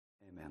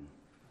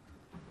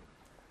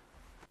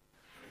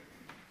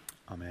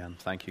Amen.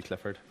 Thank you,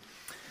 Clifford.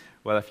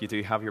 Well, if you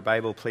do have your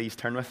Bible, please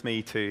turn with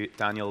me to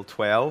Daniel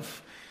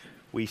 12.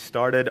 We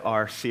started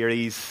our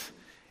series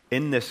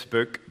in this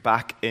book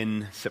back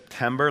in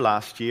September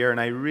last year, and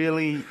I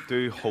really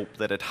do hope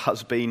that it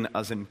has been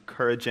as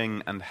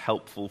encouraging and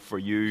helpful for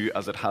you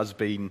as it has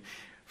been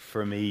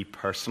for me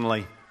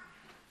personally.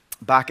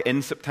 Back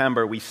in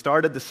September, we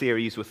started the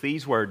series with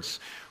these words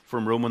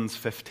from Romans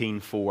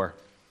 15:4.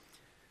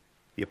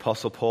 The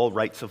Apostle Paul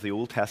writes of the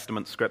Old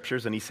Testament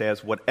scriptures, and he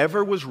says,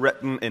 "Whatever was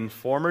written in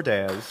former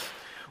days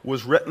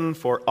was written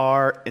for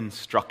our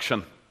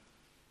instruction,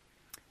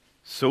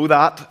 so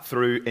that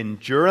through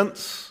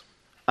endurance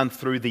and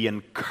through the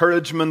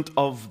encouragement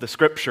of the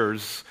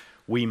scriptures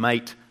we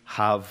might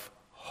have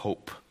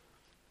hope."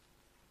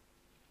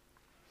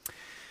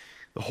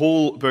 The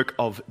whole book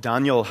of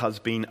Daniel has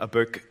been a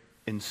book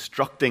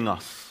instructing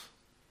us,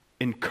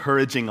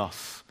 encouraging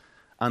us,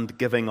 and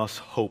giving us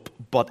hope.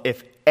 But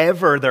if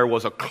ever there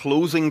was a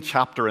closing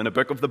chapter in a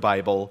book of the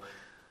Bible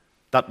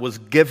that was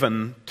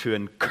given to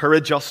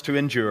encourage us to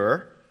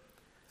endure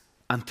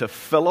and to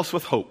fill us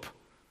with hope,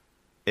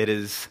 it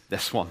is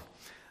this one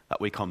that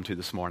we come to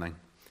this morning,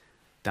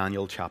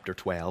 Daniel chapter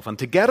 12. And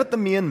to get at the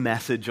main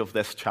message of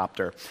this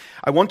chapter,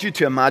 I want you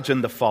to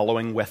imagine the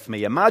following with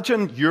me.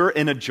 Imagine you're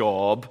in a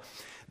job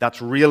that's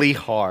really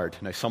hard.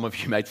 Now, some of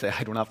you might say,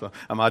 I don't have to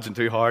imagine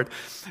too hard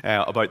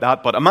about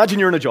that, but imagine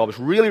you're in a job. It's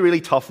really, really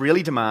tough,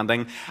 really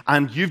demanding,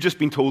 and you've just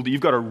been told that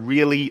you've got a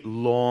really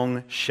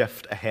long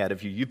shift ahead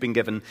of you. You've been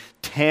given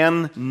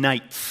 10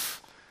 nights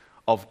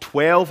of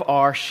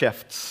 12-hour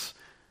shifts,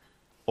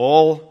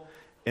 all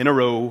in a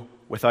row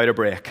without a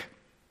break.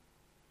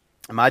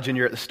 Imagine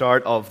you're at the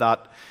start of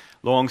that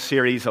long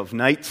series of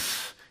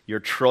nights.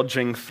 You're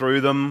trudging through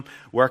them.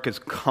 Work is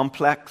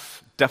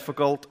complex,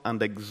 difficult,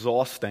 and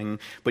exhausting,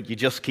 but you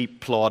just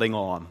keep plodding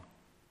on.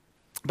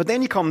 But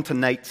then you come to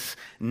nights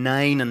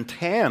 9 and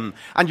 10,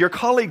 and your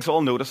colleagues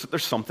all notice that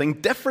there's something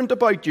different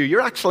about you.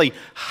 You're actually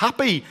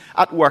happy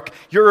at work.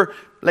 You're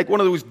like one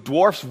of those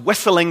dwarfs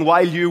whistling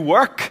while you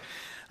work.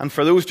 And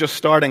for those just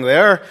starting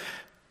their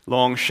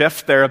long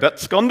shift, they're a bit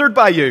scundered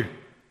by you.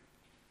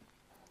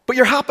 But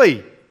you're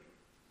happy.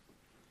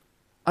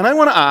 And I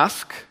want to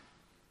ask,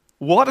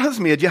 what has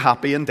made you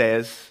happy in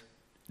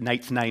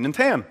nights 9 and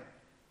 10?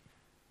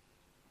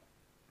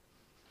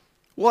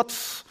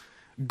 What's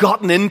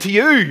gotten into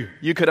you?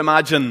 You could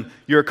imagine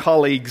your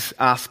colleagues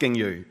asking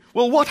you.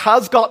 Well, what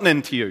has gotten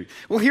into you?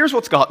 Well, here's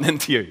what's gotten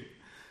into you.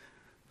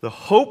 The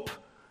hope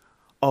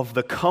of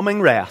the coming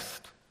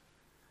rest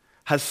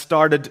has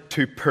started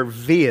to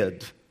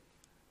pervade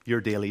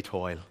your daily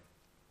toil.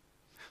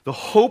 The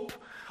hope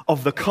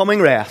of the coming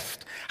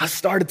rest has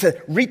started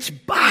to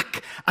reach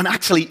back and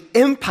actually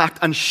impact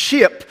and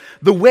shape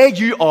the way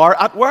you are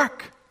at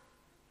work.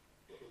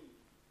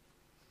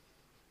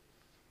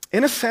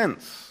 In a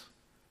sense,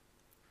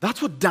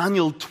 that's what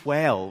Daniel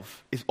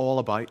 12 is all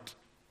about.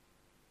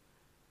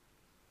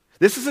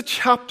 This is a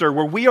chapter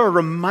where we are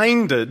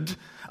reminded,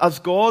 as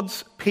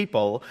God's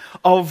people,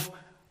 of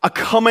a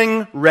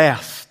coming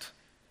rest.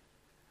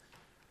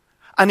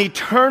 An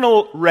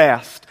eternal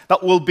rest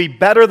that will be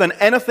better than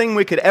anything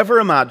we could ever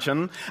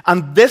imagine.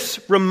 And this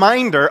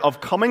reminder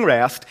of coming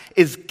rest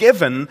is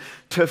given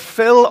to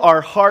fill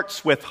our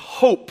hearts with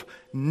hope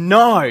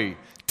now,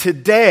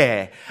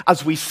 today,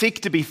 as we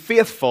seek to be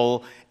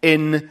faithful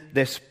in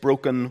this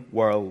broken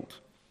world.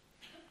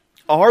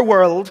 Our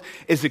world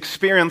is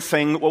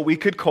experiencing what we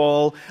could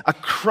call a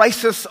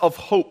crisis of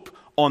hope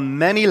on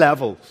many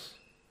levels.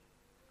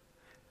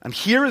 And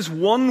here is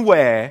one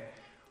way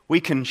we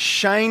can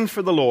shine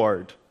for the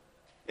Lord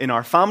in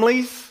our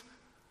families,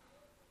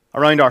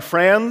 around our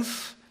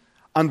friends,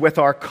 and with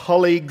our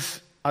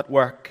colleagues at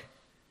work.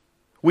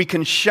 We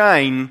can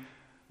shine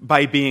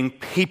by being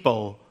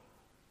people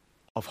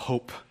of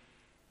hope.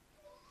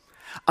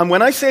 And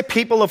when I say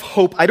people of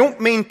hope, I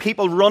don't mean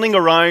people running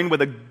around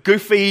with a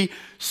goofy,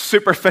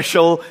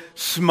 superficial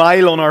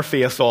smile on our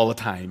face all the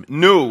time.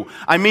 No,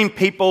 I mean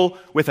people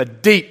with a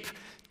deep,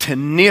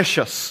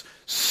 tenacious,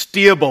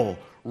 stable,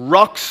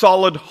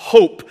 rock-solid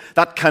hope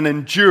that can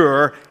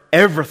endure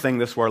everything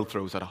this world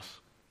throws at us.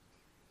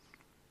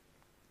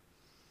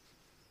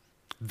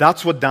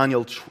 That's what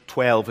Daniel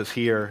 12 is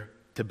here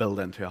to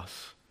build into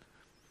us.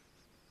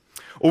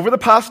 Over the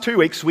past 2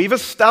 weeks, we've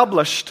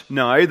established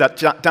now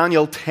that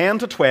Daniel 10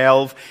 to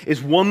 12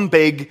 is one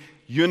big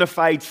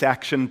unified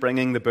section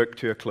bringing the book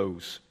to a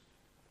close.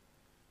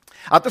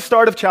 At the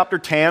start of chapter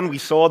 10, we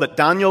saw that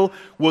Daniel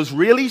was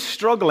really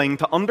struggling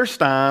to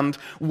understand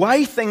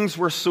why things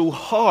were so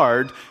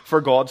hard for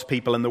God's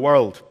people in the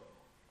world.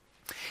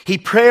 He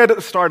prayed at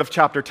the start of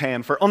chapter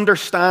 10 for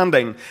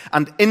understanding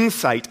and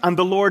insight, and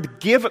the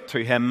Lord gave it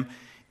to him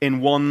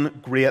in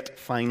one great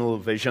final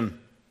vision.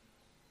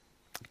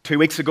 2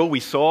 weeks ago,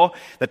 we saw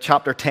that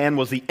chapter 10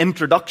 was the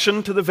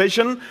introduction to the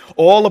vision,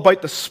 all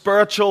about the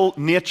spiritual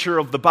nature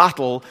of the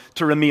battle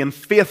to remain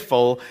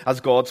faithful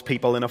as God's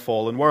people in a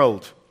fallen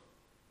world.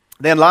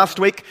 Then last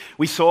week,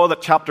 we saw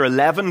that chapter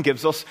 11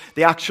 gives us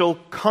the actual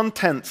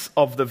contents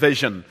of the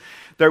vision.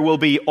 There will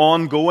be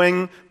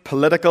ongoing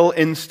political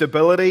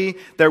instability.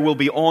 There will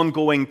be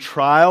ongoing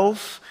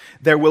trials.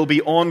 There will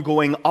be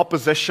ongoing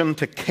opposition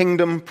to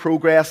kingdom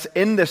progress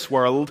in this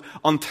world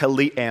until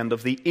the end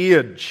of the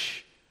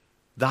age.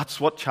 That's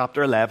what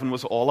chapter 11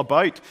 was all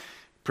about,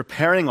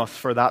 preparing us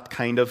for that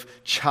kind of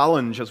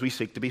challenge as we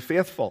seek to be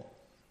faithful.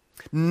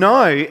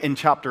 Now, in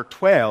chapter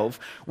 12,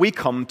 we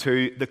come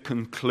to the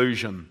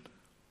conclusion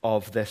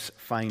of this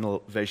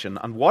final vision.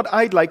 And what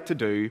I'd like to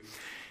do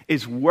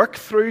is work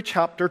through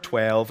chapter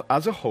 12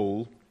 as a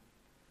whole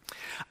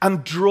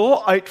and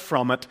draw out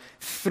from it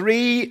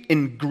 3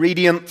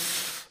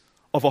 ingredients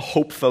of a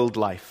hope-filled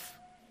life.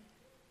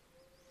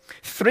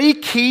 3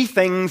 key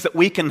things that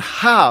we can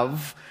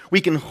have, we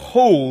can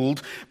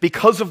hold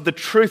because of the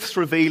truths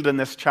revealed in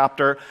this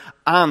chapter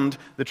and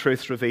the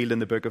truths revealed in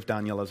the book of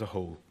Daniel as a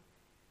whole.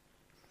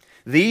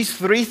 These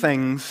 3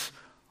 things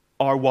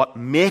are what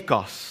make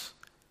us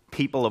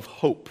people of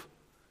hope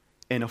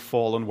in a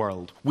fallen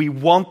world. We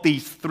want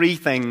these 3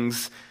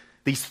 things,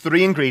 these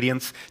 3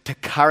 ingredients, to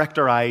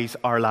characterize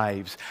our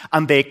lives.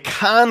 And they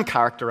can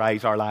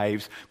characterize our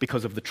lives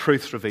because of the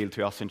truths revealed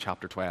to us in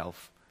chapter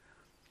 12.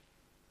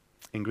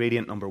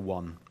 Ingredient number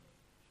 1,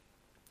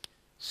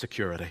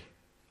 security.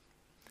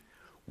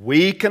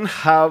 We can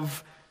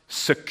have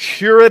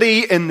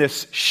security in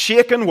this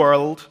shaky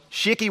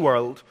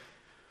world,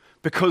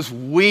 because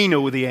we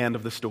know the end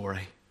of the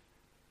story.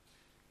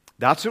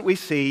 That's what we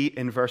see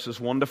in verses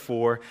 1 to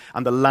 4,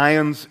 and the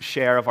lion's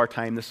share of our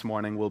time this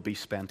morning will be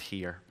spent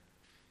here.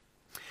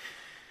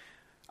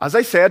 As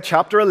I said,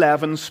 chapter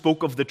 11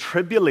 spoke of the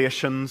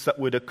tribulations that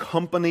would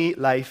accompany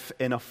life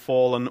in a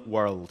fallen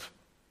world.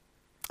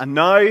 And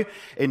now,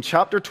 in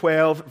chapter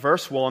 12,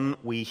 verse 1,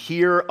 we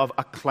hear of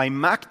a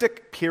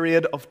climactic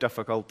period of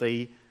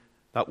difficulty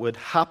that would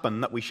happen,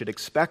 that we should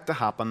expect to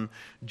happen,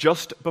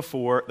 just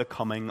before the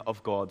coming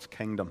of God's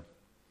kingdom.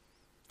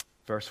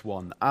 Verse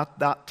 1, at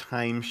that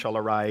time shall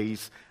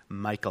arise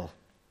Michael,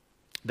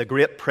 the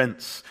great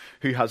prince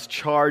who has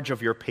charge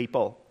of your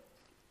people.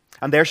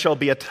 And there shall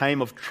be a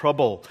time of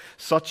trouble,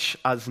 such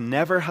as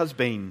never has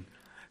been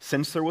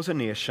since there was a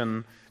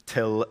nation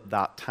till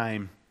that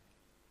time.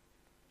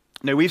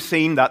 Now we've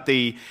seen that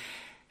the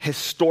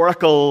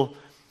historical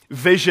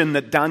vision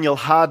that Daniel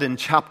had in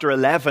chapter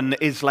 11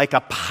 is like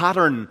a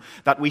pattern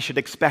that we should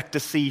expect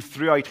to see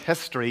throughout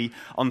history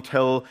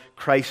until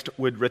Christ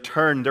would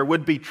return. There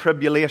would be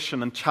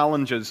tribulation and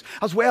challenges,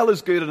 as well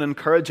as good and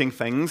encouraging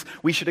things.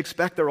 We should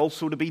expect there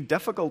also to be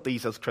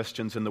difficulties as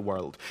Christians in the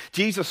world.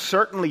 Jesus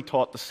certainly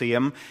taught the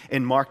same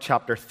in Mark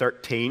chapter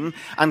 13,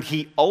 and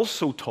he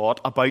also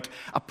taught about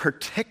a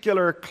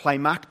particular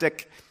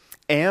climactic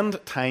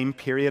end time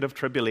period of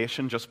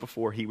tribulation just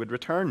before he would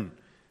return.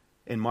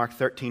 In Mark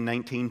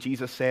 13:19,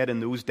 Jesus said, in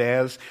those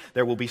days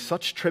there will be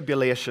such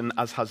tribulation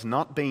as has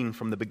not been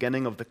from the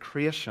beginning of the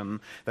creation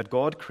that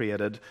God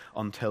created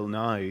until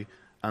now,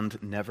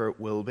 and never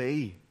will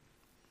be.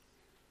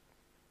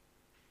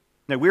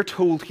 Now we're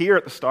told here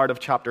at the start of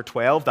chapter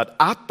 12 that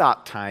at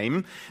that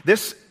time,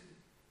 this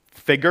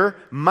figure,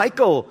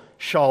 Michael,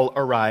 shall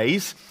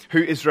arise,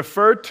 who is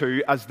referred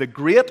to as the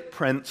great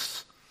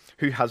prince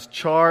who has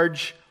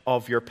charge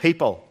of your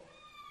people.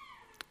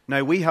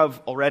 Now, we have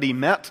already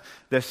met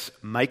this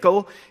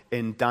Michael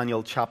in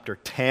Daniel chapter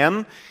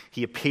 10.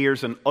 He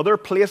appears in other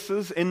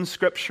places in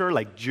Scripture,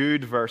 like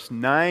Jude verse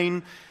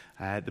 9,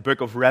 the book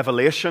of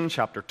Revelation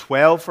chapter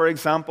 12, for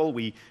example.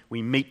 We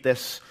meet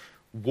this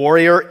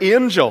warrior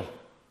angel.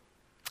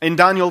 In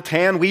Daniel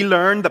 10, we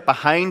learn that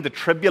behind the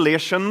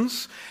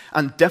tribulations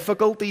and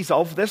difficulties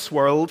of this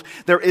world,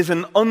 there is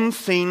an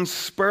unseen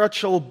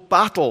spiritual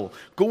battle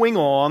going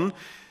on.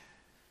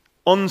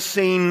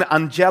 Unseen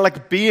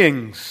angelic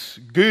beings,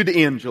 good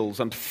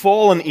angels and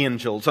fallen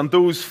angels, and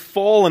those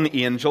fallen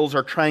angels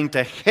are trying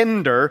to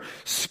hinder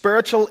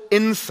spiritual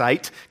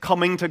insight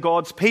coming to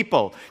God's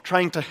people,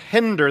 trying to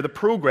hinder the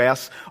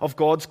progress of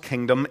God's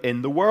kingdom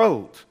in the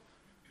world.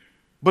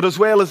 But as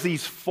well as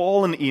these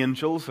fallen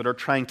angels that are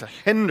trying to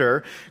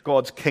hinder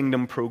God's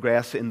kingdom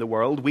progress in the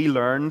world, we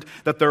learned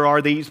that there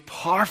are these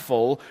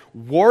powerful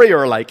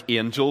warrior-like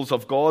angels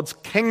of God's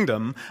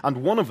kingdom,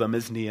 and one of them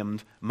is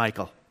named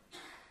Michael.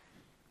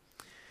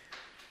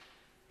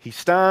 He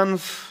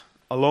stands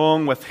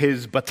along with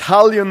his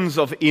battalions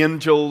of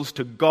angels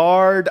to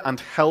guard and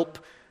help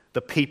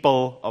the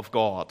people of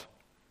God.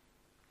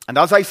 And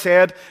as I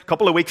said a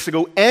couple of weeks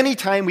ago,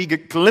 anytime we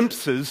get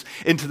glimpses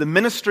into the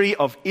ministry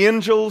of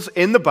angels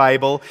in the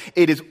Bible,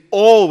 it is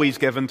always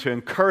given to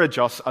encourage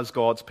us as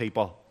God's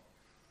people.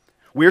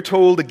 We're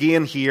told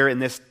again here in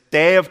this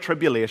day of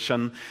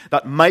tribulation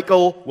that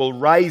Michael will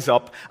rise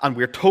up, and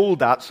we're told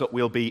that so that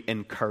we'll be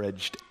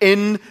encouraged.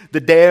 In the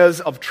days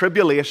of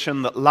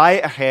tribulation that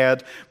lie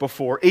ahead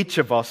before each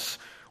of us,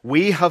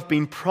 we have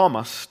been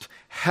promised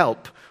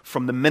help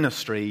from the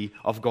ministry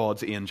of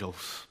God's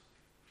angels.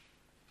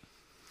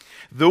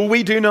 Though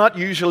we do not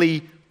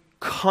usually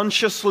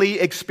consciously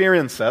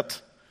experience it,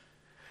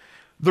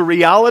 the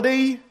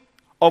reality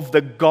of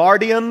the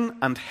guardian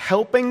and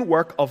helping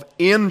work of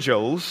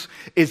angels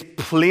is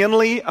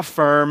plainly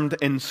affirmed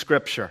in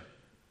Scripture.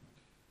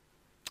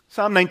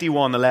 Psalm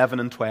 91,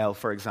 11 and 12,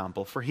 for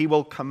example. For he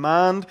will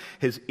command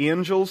his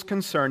angels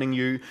concerning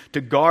you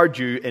to guard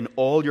you in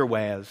all your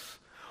ways.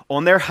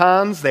 On their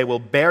hands they will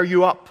bear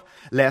you up,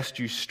 lest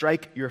you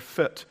strike your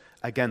foot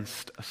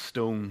against a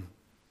stone.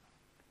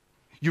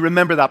 You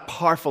remember that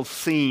powerful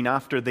scene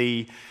after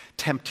the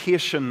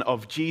temptation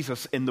of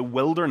Jesus in the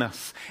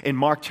wilderness in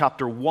Mark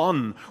chapter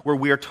 1, where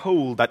we are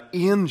told that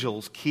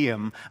angels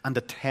came and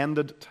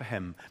attended to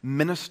him,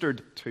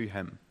 ministered to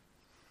him.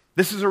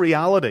 This is a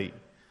reality.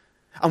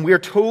 And we are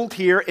told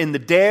here in the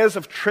days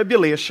of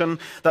tribulation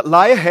that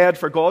lie ahead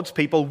for God's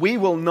people, we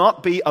will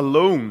not be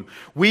alone.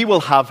 We will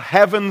have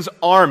heaven's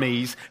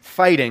armies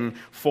fighting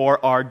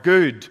for our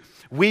good.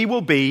 We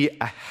will be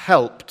a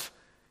helped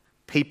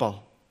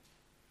people.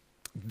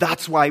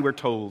 That's why we're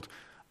told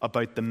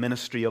about the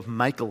ministry of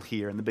Michael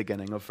here in the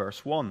beginning of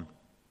verse 1.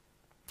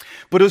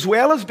 But as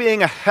well as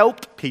being a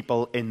helped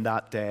people in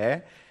that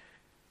day,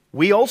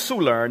 we also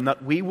learn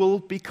that we will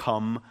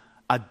become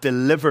a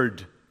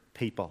delivered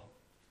people.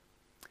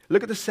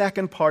 Look at the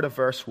second part of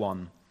verse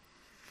 1.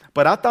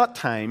 But at that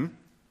time,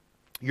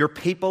 your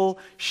people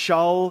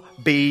shall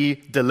be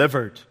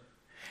delivered.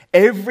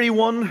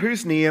 Everyone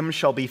whose name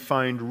shall be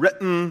found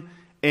written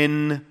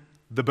in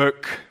the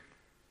book.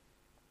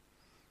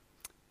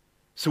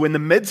 So in the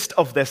midst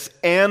of this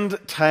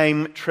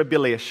end-time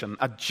tribulation,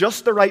 at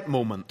just the right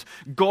moment,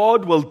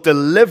 God will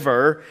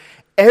deliver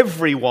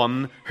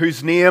everyone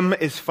whose name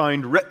is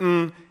found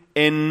written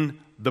in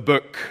the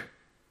book.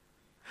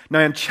 Now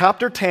in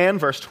chapter 10,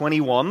 verse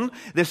 21,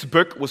 this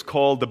book was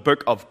called the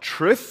Book of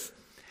Truth.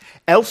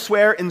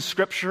 Elsewhere in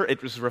Scripture,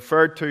 it was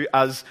referred to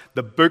as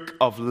the Book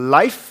of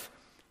Life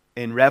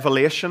in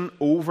Revelation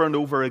over and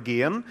over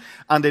again.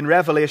 And in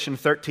Revelation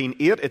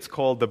 13:8, it's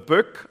called the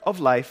Book of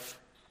Life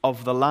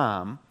of the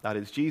Lamb, that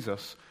is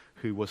Jesus,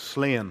 who was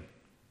slain.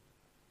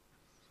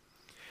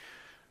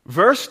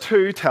 Verse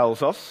 2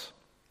 tells us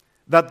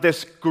that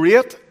this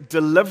great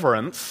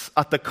deliverance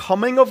at the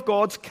coming of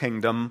God's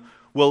kingdom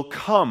will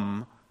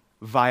come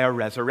via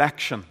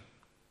resurrection.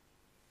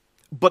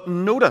 But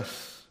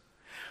notice,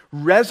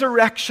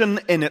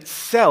 resurrection in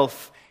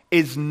itself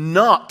is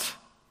not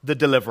the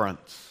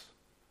deliverance.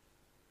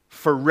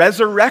 For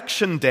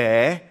Resurrection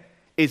Day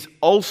is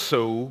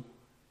also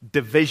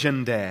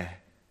Division Day.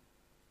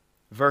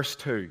 Verse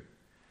 2,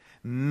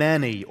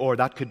 many, or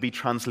that could be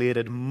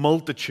translated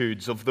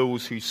multitudes of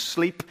those who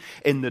sleep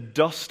in the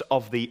dust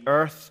of the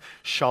earth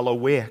shall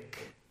awake.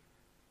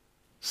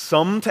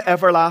 Some to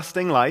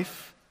everlasting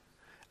life,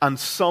 and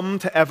some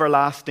to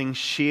everlasting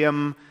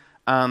shame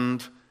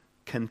and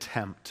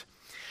contempt.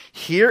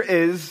 Here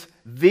is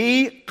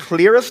the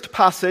clearest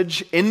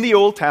passage in the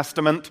Old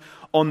Testament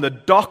on the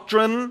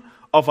doctrine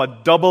of a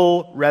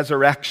double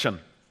resurrection.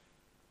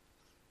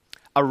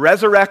 A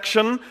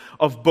resurrection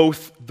of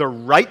both the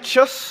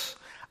righteous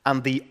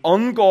and the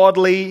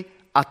ungodly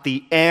at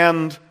the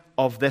end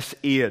of this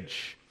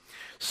age.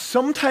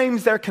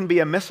 Sometimes there can be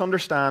a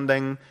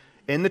misunderstanding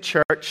in the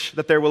church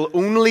that there will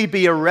only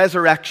be a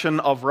resurrection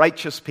of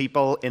righteous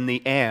people in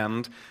the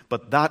end,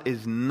 but that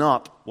is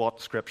not what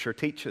Scripture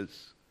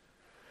teaches.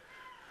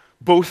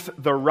 Both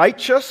the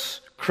righteous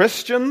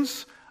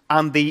Christians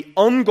and the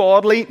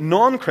ungodly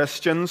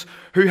non-Christians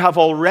who have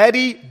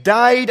already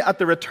died at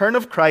the return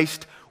of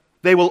Christ,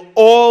 they will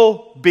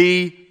all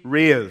be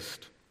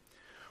raised.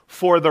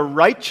 For the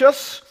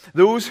righteous,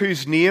 those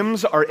whose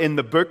names are in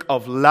the book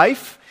of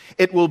life,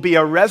 it will be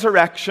a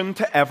resurrection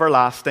to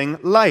everlasting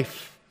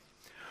life.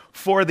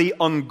 For the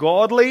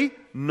ungodly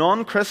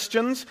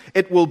non-Christians,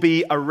 it will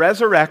be a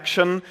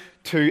resurrection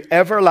to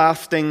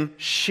everlasting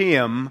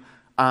shame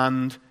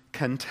and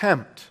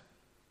contempt.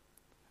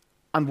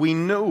 And we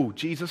know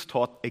Jesus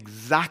taught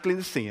exactly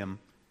the same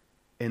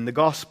in the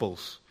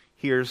Gospels.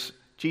 Here's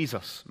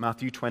Jesus,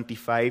 Matthew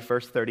 25,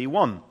 verse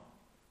 31.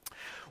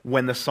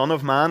 When the Son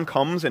of Man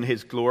comes in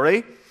his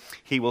glory,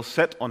 he will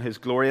sit on his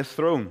glorious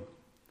throne.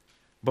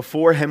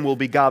 Before him will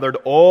be gathered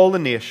all the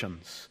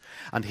nations,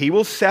 and he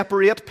will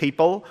separate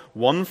people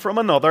one from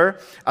another,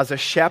 as a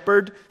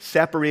shepherd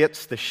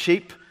separates the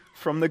sheep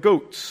from the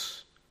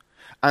goats.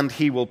 And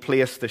he will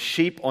place the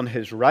sheep on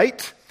his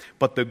right,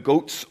 but the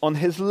goats on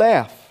his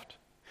left.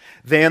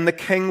 Then the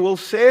king will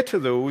say to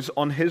those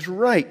on his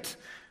right,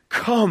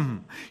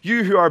 come,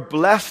 you who are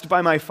blessed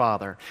by my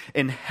Father,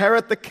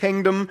 inherit the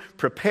kingdom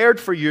prepared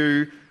for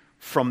you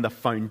from the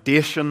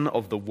foundation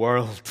of the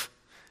world.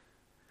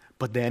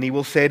 But then he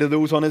will say to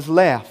those on his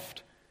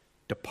left,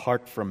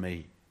 depart from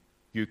me,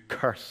 you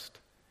cursed,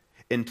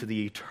 into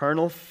the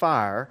eternal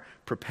fire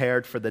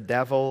prepared for the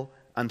devil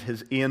and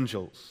his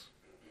angels.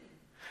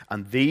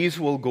 And these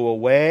will go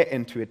away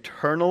into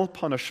eternal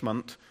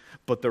punishment,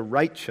 but the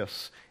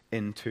righteous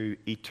into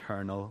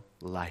eternal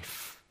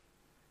life.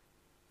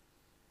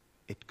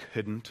 It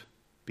couldn't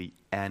be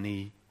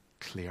any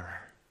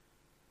clearer.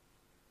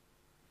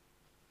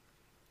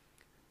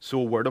 So,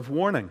 a word of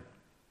warning.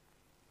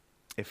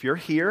 If you're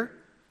here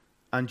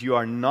and you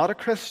are not a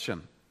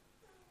Christian,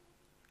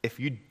 if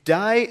you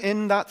die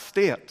in that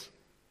state,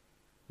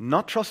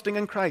 not trusting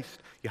in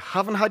Christ, you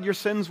haven't had your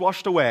sins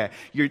washed away,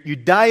 you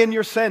die in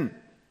your sin,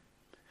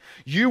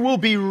 You will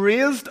be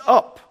raised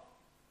up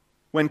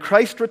when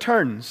Christ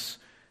returns,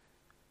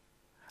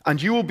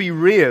 and you will be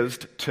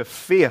raised to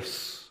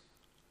face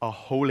a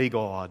holy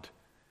God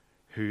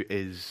who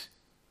is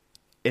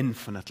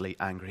infinitely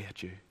angry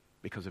at you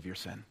because of your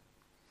sin,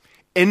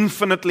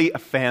 infinitely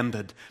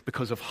offended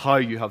because of how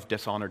you have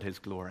dishonored his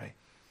glory.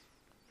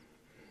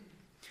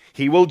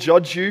 He will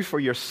judge you for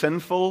your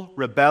sinful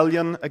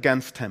rebellion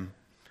against him,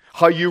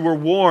 how you were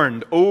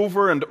warned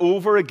over and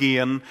over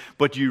again,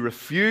 but you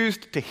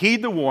refused to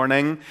heed the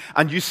warning,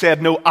 and you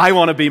said, "No, I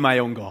want to be my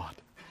own God."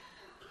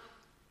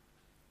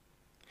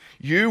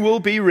 You will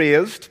be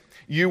raised,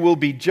 you will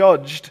be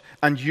judged,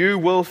 and you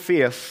will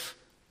face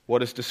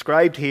what is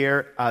described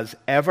here as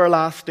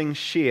everlasting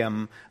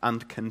shame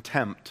and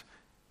contempt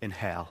in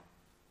hell.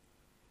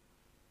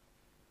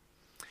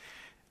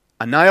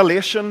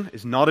 Annihilation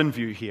is not in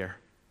view here.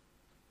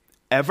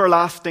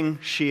 Everlasting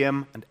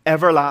shame and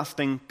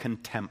everlasting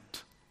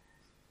contempt.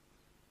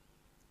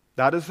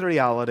 That is the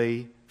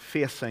reality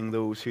facing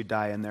those who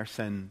die in their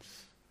sins.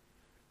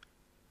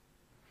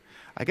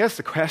 I guess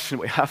the question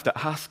we have to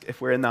ask if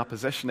we're in that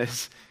position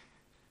is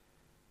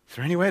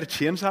there any way to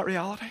change that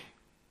reality?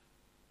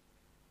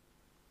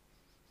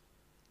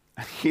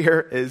 And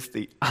here is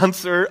the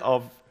answer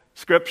of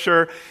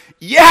Scripture: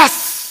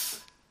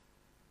 yes!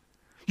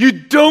 You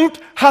don't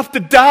have to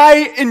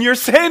die in your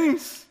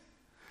sins.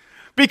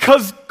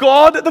 Because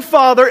God the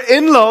Father,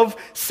 in love,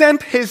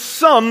 sent his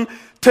Son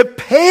to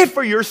pay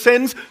for your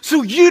sins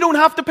so you don't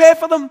have to pay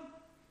for them.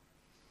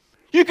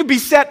 You can be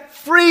set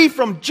free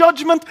from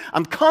judgment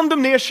and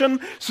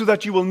condemnation so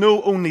that you will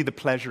know only the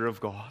pleasure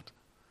of God.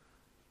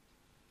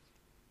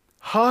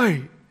 How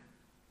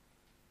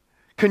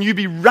can you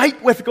be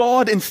right with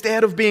God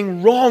instead of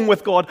being wrong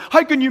with God?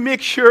 How can you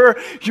make sure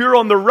you're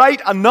on the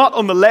right and not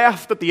on the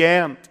left at the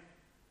end?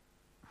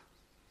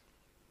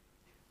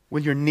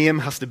 Well, your name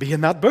has to be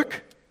in that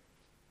book.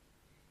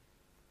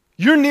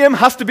 Your name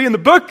has to be in the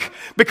book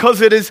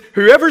because it is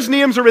whoever's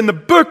names are in the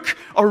book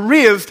are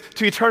raised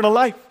to eternal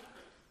life.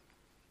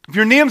 If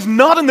your name's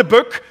not in the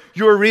book,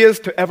 you are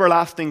raised to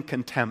everlasting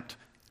contempt.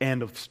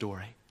 End of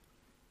story.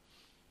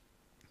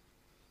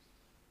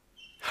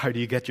 How do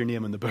you get your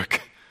name in the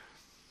book?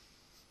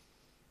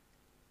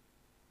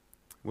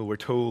 Well, we're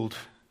told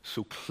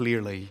so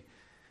clearly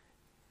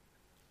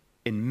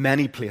in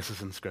many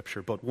places in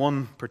Scripture, but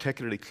one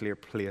particularly clear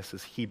place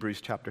is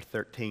Hebrews chapter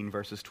 13,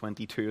 verses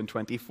 22 and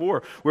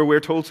 24, where we're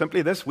told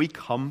simply this: we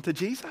come to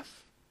Jesus.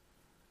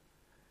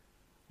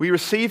 We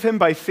receive him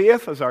by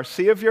faith as our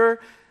Savior,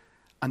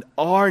 and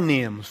our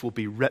names will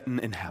be written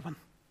in heaven.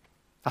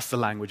 That's the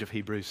language of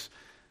Hebrews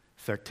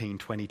 13,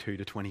 22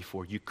 to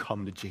 24. You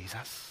come to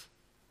Jesus.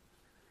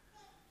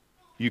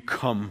 You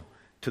come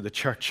to the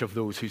church of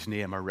those whose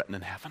name are written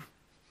in heaven.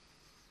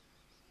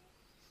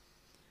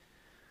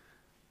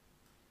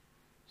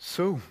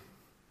 So,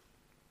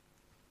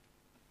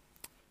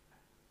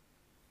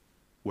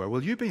 where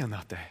will you be on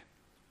that day?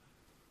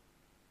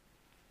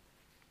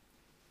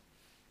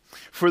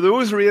 For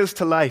those raised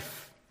to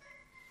life,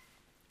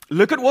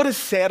 look at what is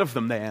said of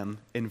them then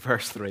in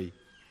verse 3.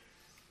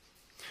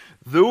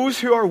 Those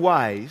who are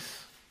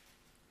wise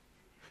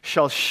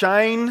shall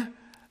shine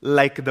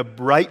like the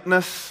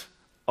brightness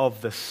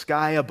of the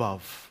sky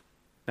above.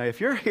 Now,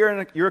 if you're here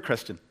and you're a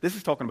Christian, this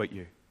is talking about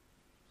you.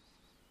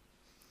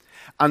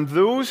 And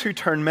those who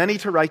turn many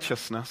to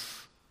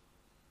righteousness,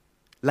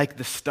 like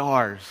the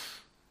stars,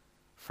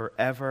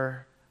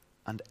 forever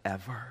and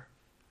ever.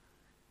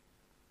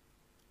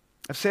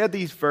 I've said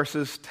these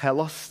verses tell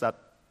us that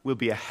we'll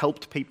be a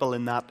helped people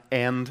in that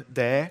end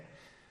day.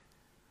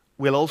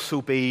 We'll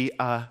also be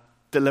a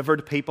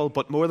delivered people,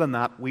 but more than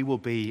that, we will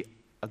be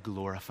a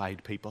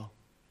glorified people.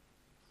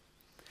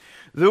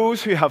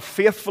 Those who have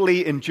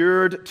faithfully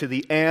endured to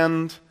the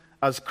end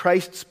as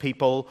Christ's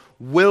people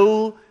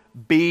will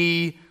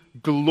be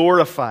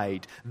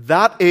glorified.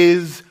 That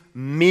is,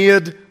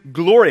 made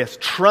glorious,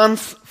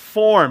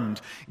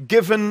 transformed,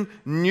 given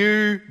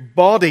new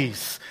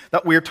bodies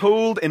that we're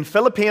told in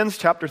Philippians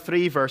chapter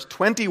 3 verse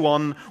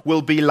 21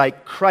 will be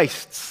like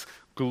Christ's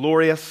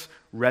glorious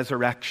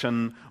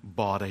resurrection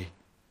body.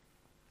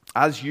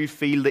 As you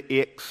feel the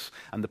aches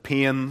and the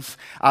pains,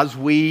 as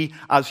we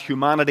as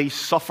humanity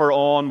suffer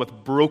on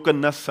with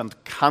brokenness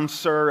and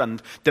cancer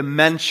and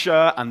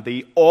dementia and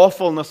the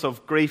awfulness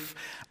of grief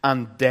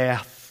and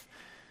death,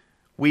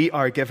 we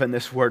are given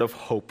this word of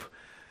hope.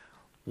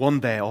 One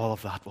day all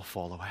of that will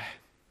fall away.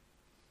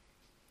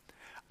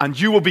 And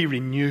you will be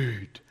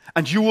renewed.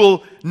 And you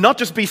will not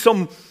just be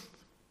some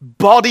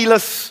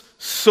bodiless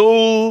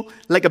soul,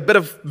 like a bit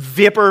of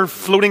vapor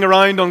floating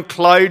around on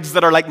clouds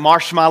that are like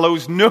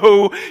marshmallows.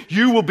 No,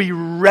 you will be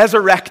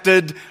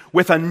resurrected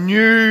with a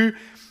new,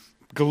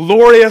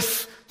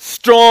 glorious,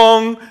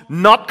 strong,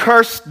 not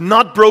cursed,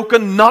 not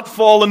broken, not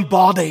fallen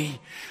body,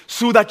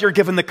 so that you're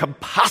given the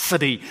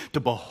capacity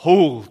to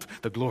behold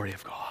the glory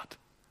of God.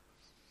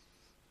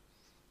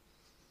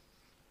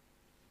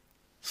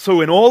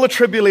 So in all the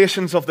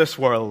tribulations of this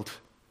world,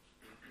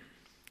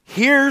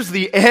 here's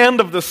the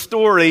end of the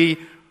story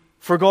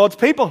for God's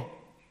people.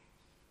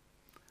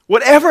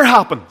 whatever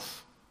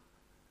happens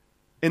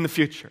in the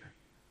future,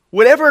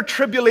 whatever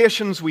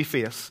tribulations we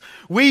face,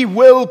 we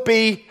will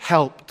be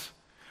helped.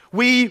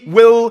 We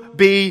will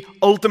be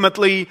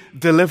ultimately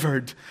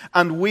delivered,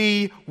 and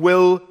we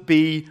will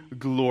be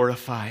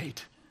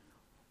glorified.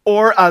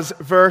 Or as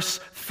verse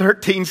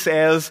 13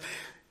 says,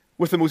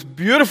 with the most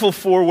beautiful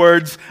 4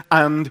 words,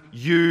 and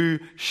you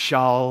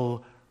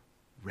shall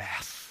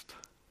rest.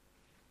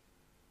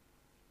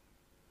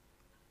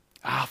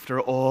 After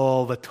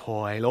all the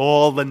toil,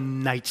 all the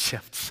night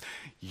shifts,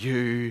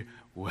 you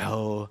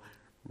will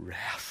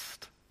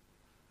rest.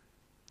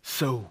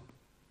 So,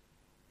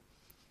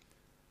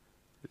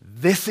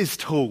 this is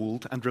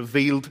told and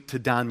revealed to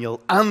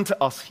Daniel and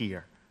to us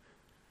here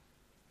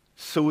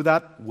so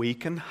that we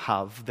can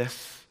have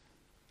this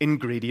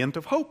ingredient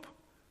of hope.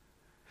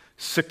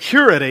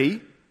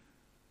 Security,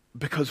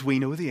 because we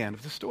know the end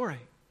of the story.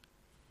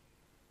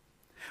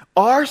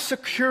 Our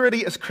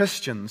security as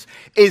Christians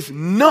is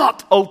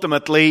not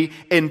ultimately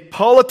in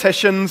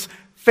politicians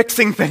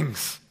fixing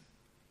things.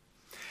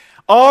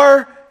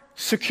 Our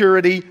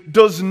security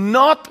does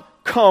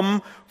not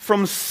come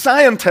from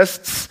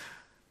scientists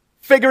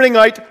figuring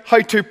out how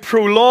to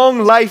prolong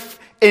life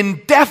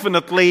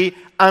indefinitely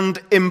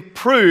and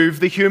improve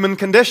the human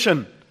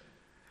condition.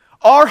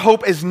 Our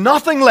hope is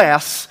nothing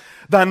less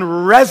than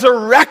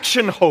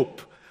resurrection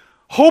hope.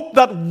 Hope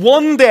that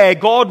one day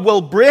God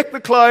will break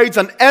the clouds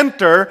and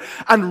enter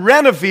and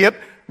renovate,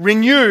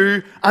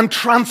 renew, and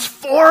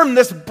transform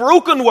this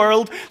broken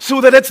world so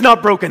that it's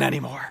not broken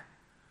anymore.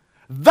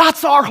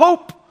 That's our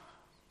hope.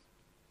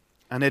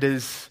 And it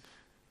is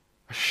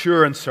a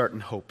sure and certain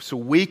hope. So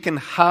we can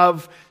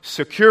have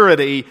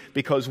security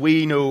because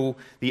we know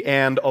the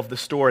end of the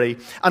story.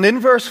 And in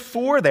verse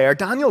 4 there,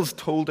 Daniel's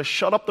told to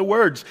shut up the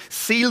words,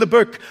 seal the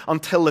book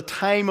until the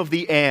time of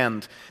the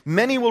end.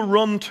 Many will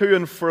run to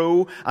and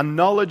fro, and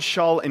knowledge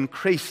shall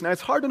increase. Now,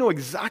 it's hard to know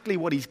exactly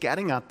what he's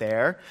getting at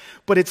there,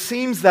 but it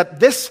seems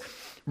that this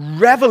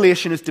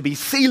revelation is to be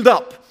sealed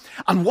up.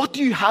 And what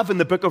do you have in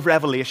the book of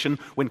Revelation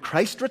when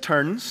Christ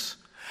returns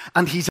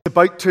and he's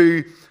about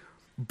to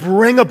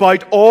bring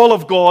about all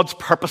of God's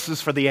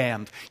purposes for the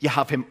end? You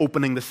have him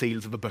opening the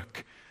seals of the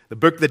book. The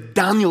book that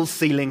Daniel's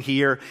sealing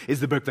here is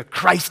the book that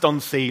Christ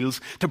unseals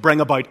to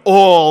bring about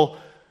all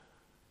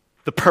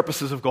the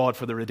purposes of God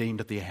for the redeemed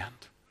at the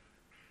end.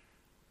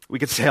 We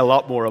could say a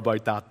lot more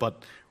about that,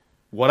 but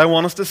what I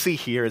want us to see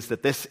here is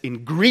that this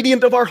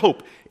ingredient of our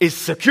hope is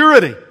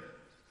security,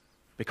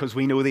 because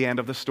we know the end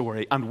of the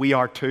story, and we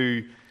are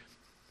to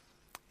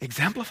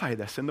exemplify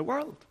this in the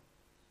world.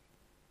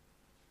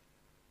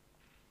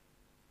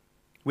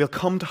 We'll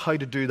come to how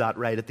to do that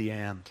right at the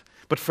end.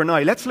 But for now,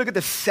 let's look at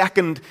the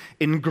second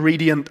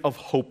ingredient of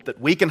hope that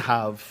we can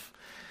have.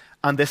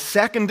 And the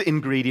second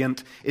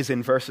ingredient is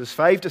in verses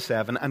 5 to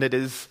 7, and it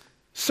is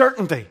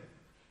certainty.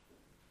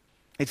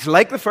 It's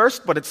like the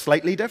first, but it's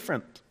slightly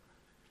different.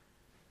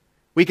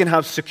 We can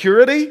have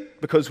security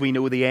because we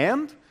know the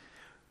end.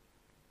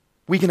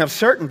 We can have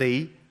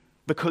certainty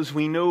because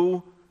we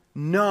know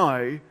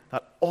now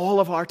that all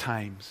of our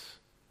times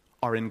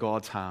are in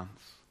God's hands.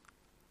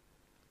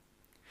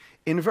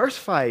 In verse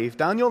 5,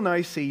 Daniel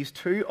now sees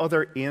 2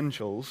 other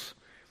angels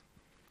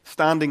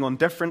standing on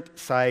different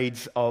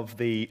sides of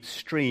the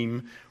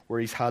stream where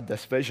he's had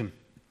this vision.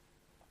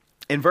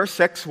 In verse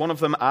 6, one of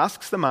them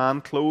asks the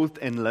man clothed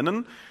in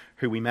linen,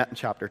 who we met in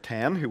chapter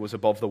 10, who was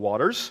above the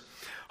waters,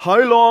 "How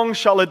long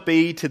shall it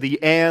be to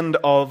the end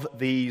of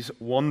these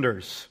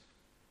wonders?"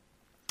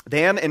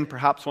 Then, in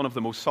perhaps one of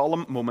the most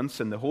solemn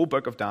moments in the whole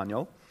book of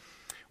Daniel,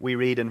 we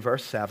read in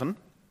verse 7,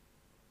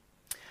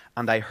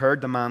 "And I heard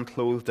the man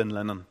clothed in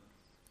linen,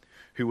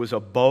 who was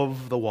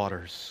above the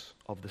waters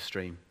of the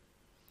stream.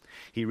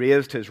 He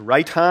raised his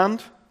right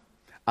hand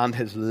and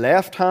his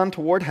left hand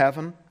toward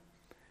heaven,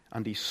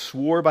 and he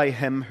swore by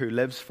him who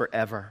lives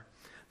forever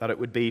that it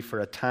would be for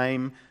a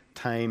time,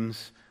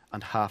 times,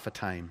 and half a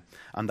time,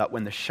 and that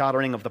when the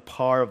shattering of the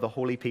power of the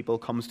holy people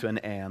comes to an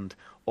end,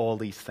 all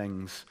these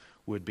things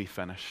would be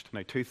finished."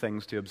 Now, 2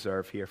 things to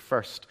observe here.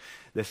 First,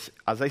 this,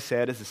 as I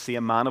said, is the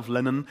same man of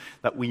linen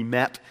that we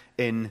met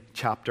in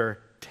chapter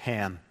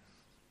 10.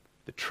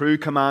 The true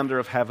commander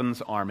of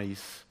heaven's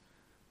armies,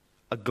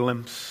 a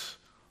glimpse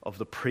of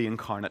the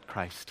pre-incarnate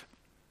Christ.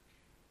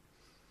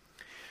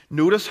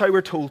 Notice how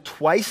we're told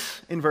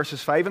twice in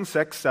verses 5 and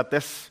 6 that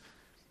this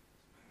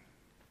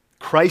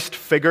Christ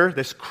figure,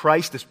 this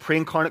Christ, this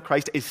pre-incarnate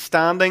Christ, is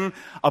standing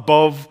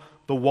above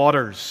the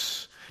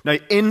waters. Now,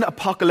 in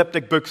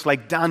apocalyptic books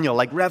like Daniel,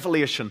 like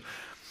Revelation,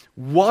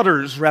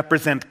 waters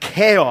represent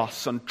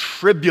chaos and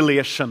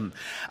tribulation.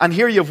 And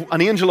here you have an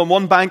angel on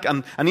one bank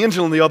and an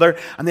angel on the other,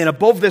 and then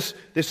above this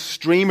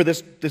stream or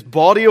this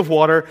body of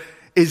water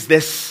is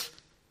this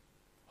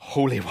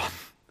Holy One.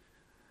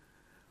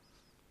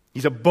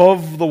 He's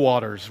above the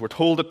waters. We're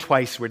told it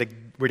twice. We're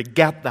to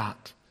get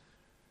that.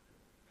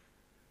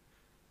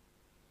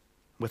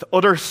 With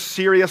utter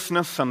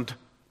seriousness and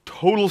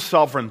total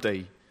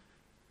sovereignty,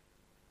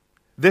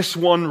 this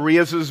one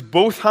raises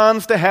both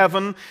hands to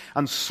heaven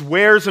and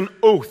swears an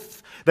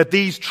oath that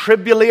these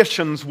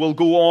tribulations will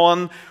go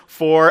on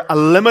for a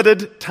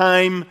limited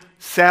time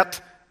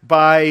set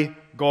by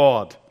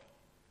God.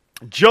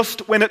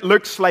 Just when it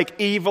looks like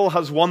evil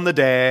has won the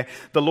day,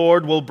 the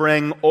Lord will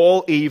bring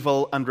all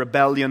evil and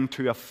rebellion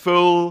to a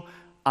full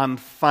and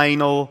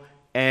final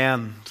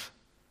end.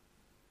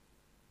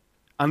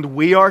 And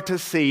we are to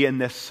see in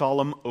this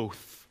solemn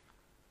oath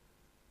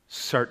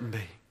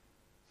certainty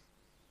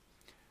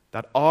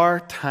that our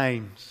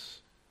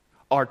times,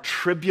 our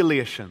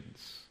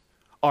tribulations,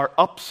 our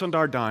ups and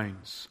our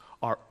downs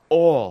are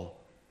all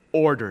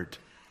ordered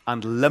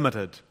and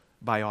limited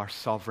by our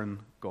sovereign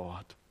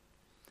God.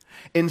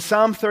 In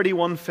Psalm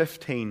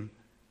 31:15,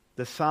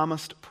 the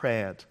psalmist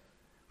prayed,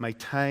 "My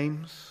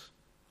times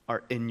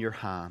are in your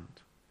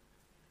hand.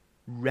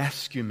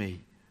 Rescue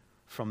me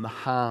from the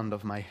hand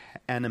of my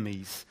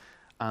enemies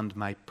and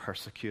my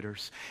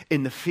persecutors."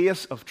 In the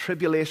face of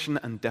tribulation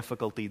and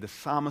difficulty, the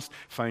psalmist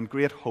found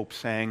great hope,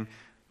 saying,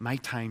 "My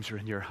times are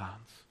in your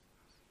hands."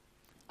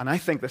 And I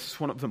think this is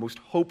one of the most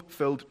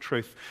hope-filled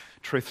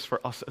truths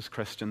for us as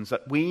Christians,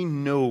 that we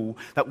know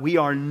that we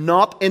are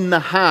not in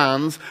the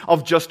hands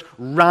of just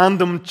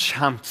random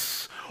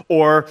chance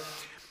or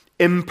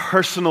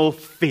impersonal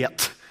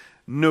fate.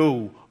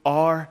 No,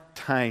 our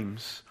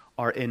times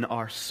are in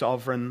our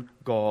sovereign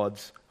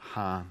God's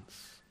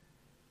hands.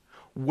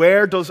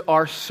 Where does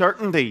our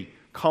certainty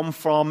come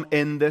from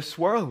in this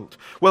world?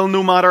 Well,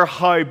 no matter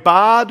how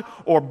bad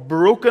or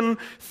broken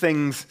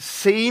things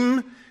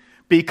seem,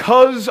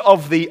 because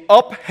of the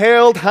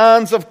upheld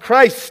hands of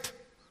Christ,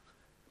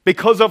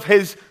 because of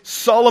his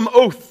solemn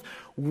oath,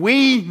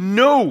 we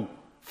know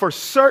for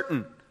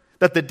certain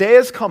that the day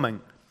is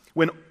coming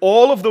when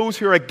all of those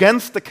who are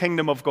against the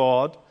kingdom of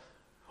God,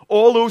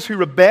 all those who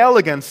rebel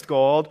against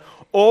God,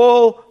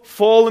 all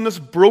fallenness,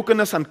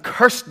 brokenness, and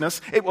cursedness,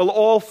 it will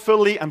all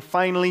fully and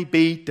finally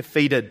be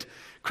defeated.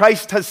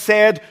 Christ has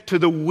said to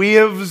the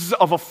waves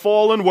of a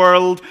fallen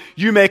world,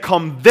 "You may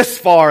come this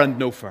far and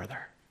no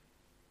further."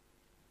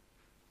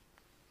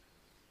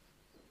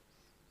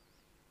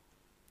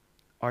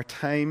 Our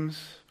times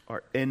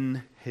are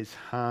in his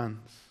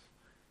hands.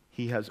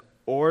 He has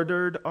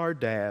ordered our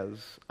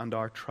days and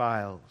our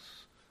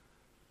trials.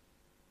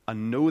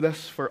 And know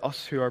this for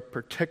us who are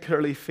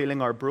particularly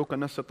feeling our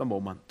brokenness at the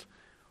moment.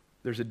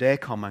 There's a day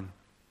coming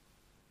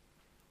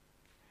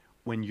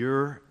when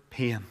your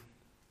pain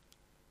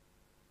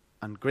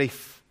and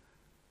grief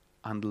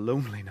and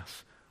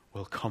loneliness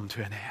will come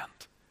to an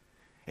end.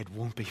 It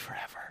won't be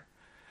forever.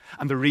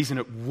 And the reason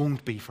it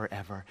won't be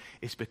forever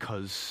is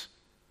because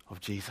of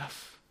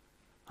Jesus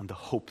and the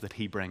hope that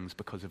he brings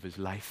because of his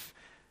life,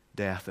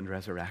 death, and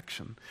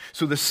resurrection.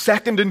 So the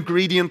second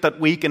ingredient that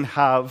we can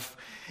have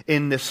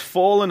in this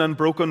fallen and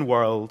broken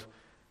world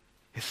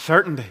is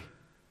certainty,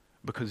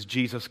 because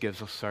Jesus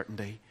gives us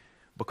certainty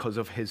because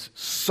of his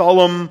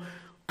solemn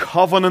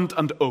covenant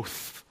and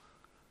oath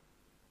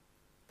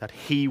that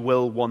he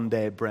will one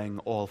day bring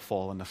all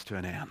fallenness to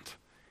an end.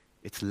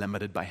 It's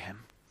limited by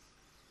him.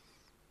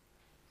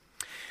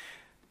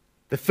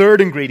 The third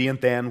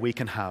ingredient then we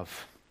can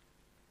have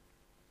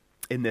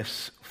in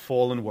this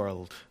fallen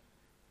world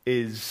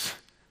is,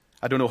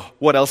 I don't know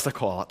what else to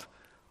call it,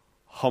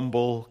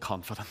 humble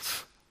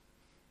confidence.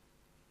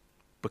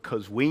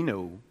 Because we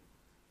know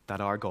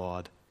that our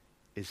God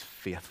is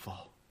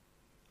faithful.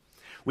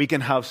 We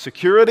can have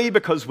security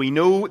because we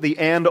know the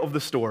end of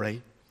the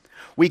story.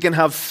 We can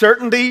have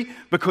certainty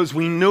because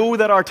we know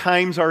that our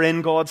times are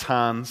in God's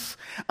hands.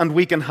 And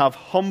we can have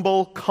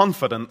humble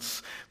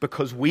confidence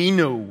because we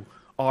know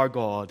our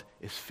God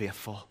is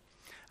faithful.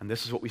 And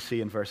this is what we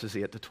see in verses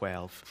 8 to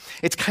 12.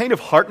 It's kind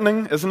of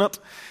heartening, isn't it,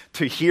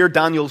 to hear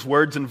Daniel's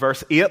words in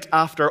verse 8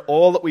 after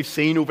all that we've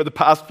seen over the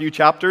past few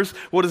chapters.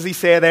 What does he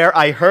say there?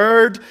 "I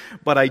heard,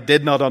 but I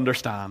did not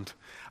understand."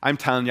 I'm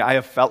telling you, I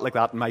have felt like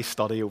that in my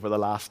study over the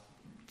last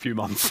few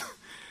months.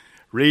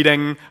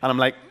 Reading, and I'm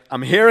like,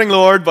 I'm hearing,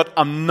 Lord, but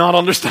I'm not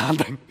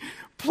understanding.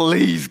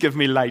 Please give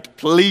me light.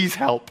 Please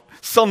help.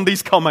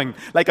 Sunday's coming,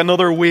 like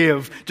another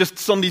wave. Just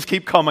Sundays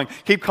keep coming,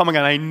 and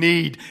I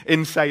need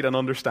insight and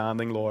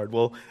understanding, Lord.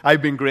 Well,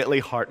 I've been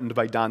greatly heartened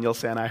by Daniel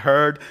saying, "I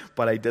heard,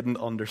 but I didn't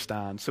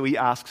understand." So he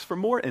asks for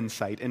more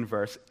insight in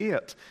verse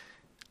 8.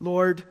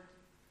 Lord,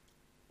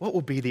 what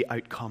will be the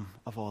outcome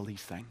of all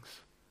these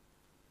things?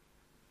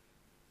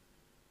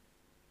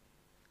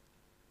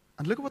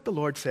 And look at what the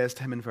Lord says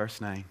to him in verse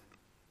 9.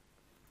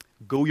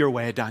 "Go your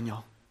way,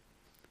 Daniel,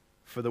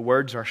 for the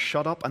words are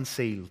shut up and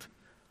sealed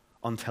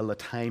until the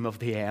time of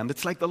the end."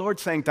 It's like the Lord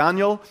saying,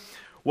 Daniel,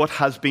 what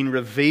has been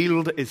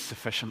revealed is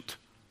sufficient.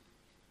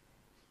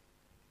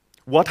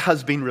 What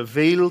has been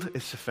revealed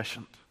is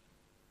sufficient.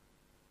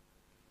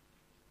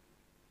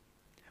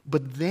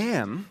 But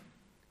then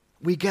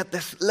we get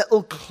this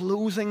little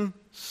closing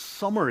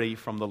summary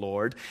from the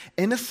Lord,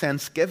 in a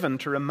sense given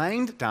to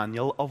remind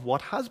Daniel of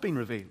what has been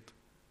revealed.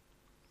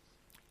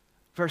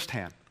 Verse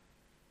 10.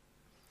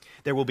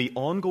 There will be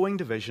ongoing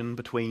division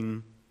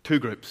between two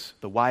groups,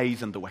 the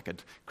wise and the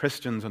wicked,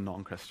 Christians and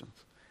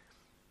non-Christians.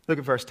 Look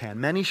at verse 10.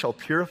 "Many shall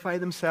purify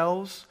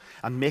themselves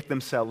and make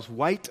themselves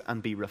white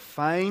and be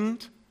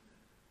refined,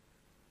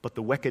 but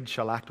the wicked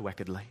shall act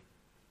wickedly.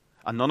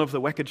 And none of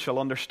the wicked shall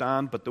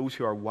understand, but those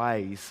who are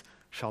wise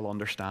shall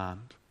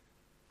understand.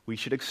 We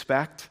should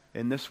expect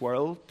in this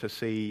world to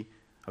see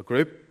a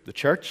group, the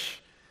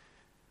church,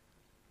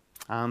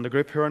 and a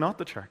group who are not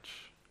the church.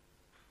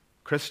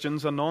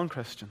 Christians and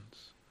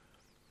non-Christians.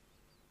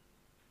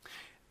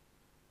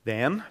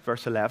 Then,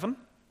 verse 11,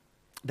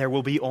 there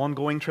will be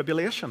ongoing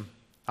tribulation.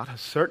 That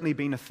has certainly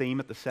been a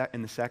theme in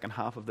the second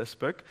half of this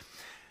book.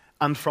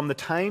 And from the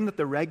time that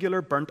the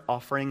regular burnt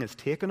offering is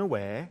taken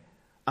away,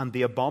 and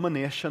the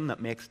abomination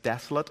that makes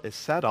desolate is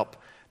set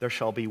up, there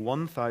shall be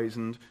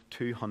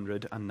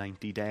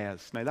 1,290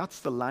 days. Now that's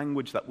the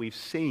language that we've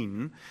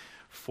seen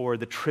for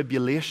the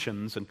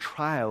tribulations and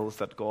trials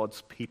that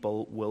God's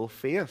people will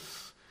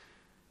face.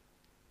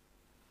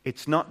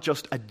 It's not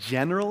just a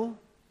general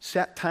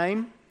set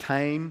time,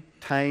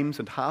 times,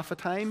 and half a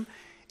time.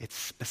 It's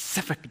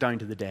specific down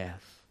to the days.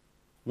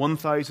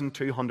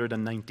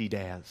 1,290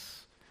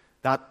 days.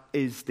 That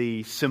is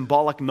the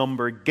symbolic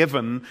number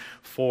given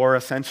for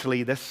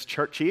essentially this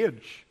church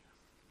age.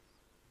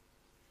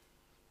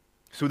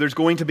 So there's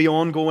going to be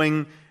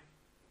ongoing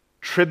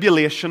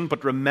tribulation,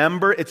 but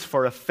remember, it's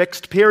for a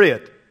fixed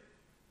period.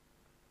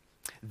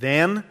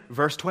 Then,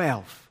 verse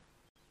 12.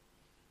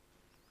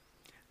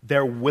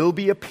 There will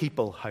be a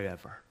people,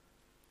 however,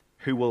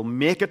 who will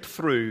make it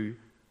through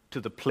to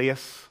the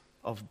place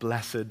of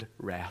blessed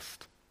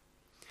rest.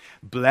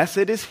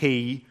 Blessed is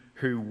he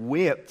who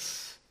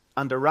waits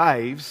and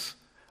arrives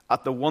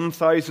at the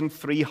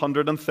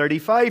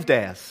 1,335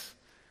 days.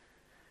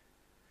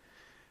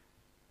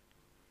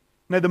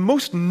 Now, the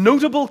most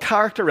notable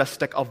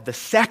characteristic of the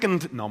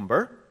second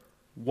number,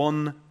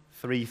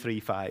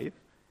 1,335,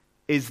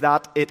 is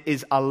that it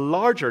is a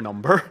larger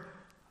number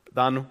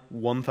than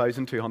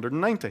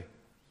 1,290.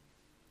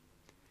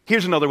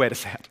 Here's another way to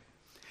say it.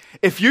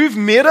 If you've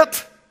made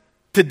it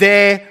to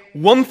day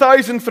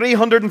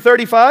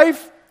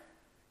 1,335,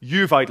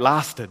 you've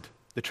outlasted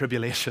the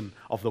tribulation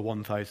of the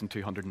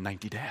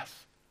 1,290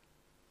 days.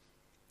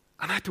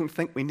 And I don't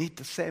think we need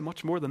to say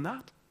much more than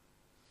that.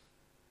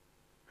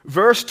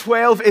 Verse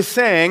 12 is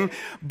saying,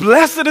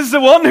 blessed is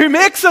the one who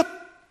makes it,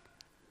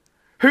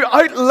 who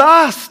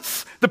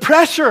outlasts the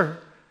pressure,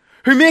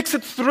 who makes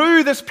it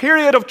through this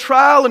period of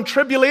trial and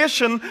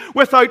tribulation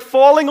without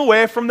falling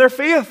away from their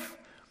faith.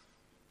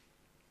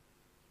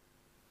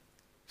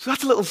 So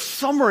that's a little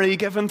summary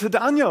given to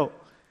Daniel.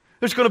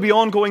 There's going to be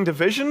ongoing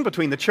division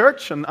between the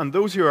church and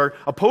those who are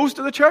opposed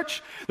to the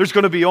church. There's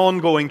going to be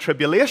ongoing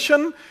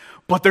tribulation,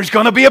 but there's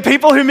going to be a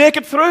people who make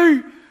it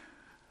through.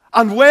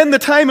 And when the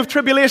time of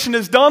tribulation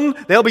is done,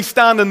 they'll be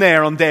standing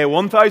there on day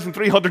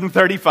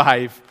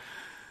 1,335,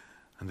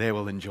 and they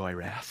will enjoy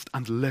rest.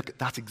 And look,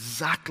 that's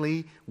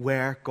exactly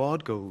where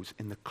God goes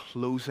in the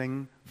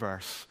closing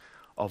verse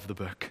of the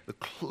book. The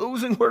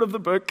closing word of the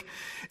book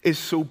is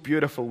so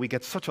beautiful. We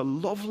get such a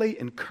lovely,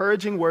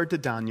 encouraging word to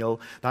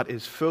Daniel that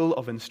is full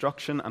of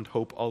instruction and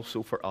hope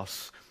also for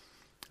us.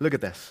 Look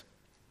at this.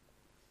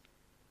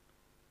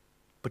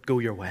 But go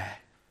your way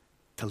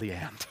till the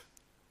end,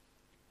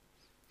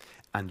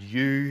 and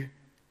you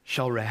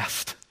shall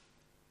rest,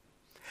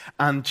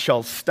 and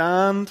shall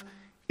stand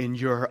in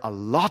your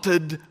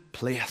allotted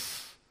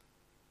place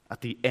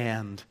at the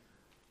end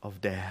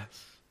of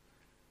days.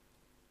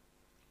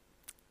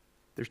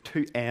 There's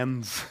two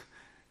ends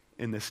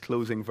in this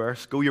closing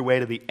verse. Go your way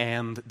to the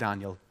end,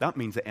 Daniel. That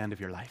means the end of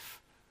your life.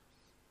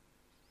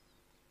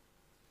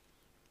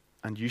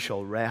 And you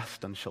shall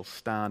rest and shall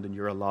stand in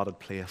your allotted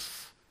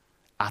place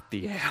at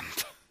the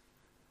end,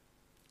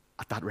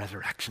 at that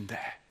resurrection day.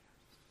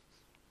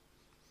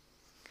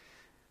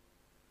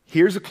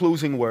 Here's a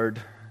closing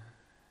word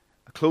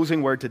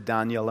to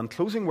Daniel, and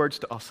closing words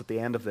to us at the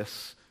end of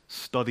this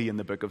study in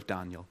the book of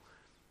Daniel.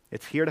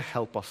 It's here to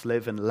help us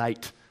live in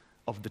light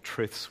of the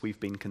truths we've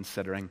been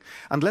considering.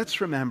 And let's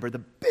remember, the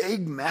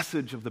big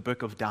message of the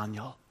book of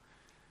Daniel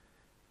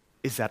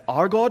is that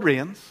our God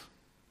reigns.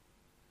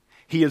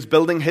 He is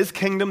building his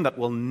kingdom that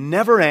will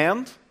never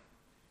end,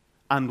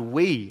 and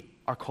we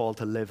are called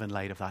to live in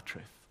light of that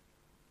truth.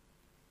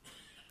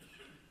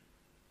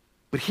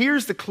 But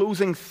here's the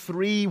closing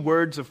 3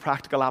 words of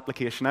practical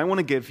application I want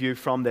to give you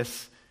from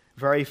this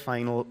very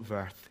final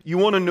verse. You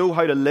want to know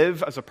how to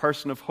live as a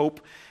person of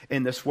hope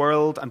in this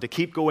world and to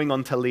keep going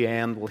until the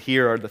end? Well,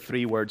 here are the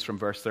 3 words from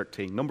verse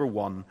 13. Number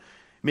 1,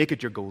 make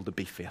it your goal to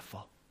be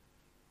faithful.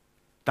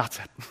 That's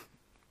it.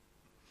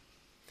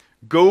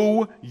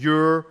 Go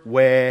your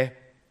way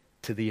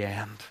to the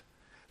end.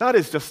 That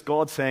is just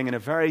God saying in a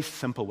very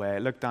simple way,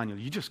 look, Daniel,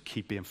 you just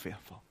keep being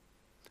faithful.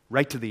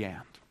 Right to the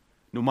end.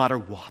 No matter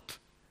what.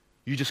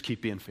 You just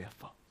keep being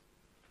faithful.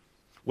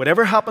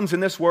 Whatever happens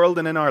in this world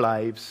and in our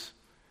lives,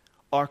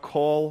 our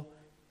call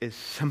is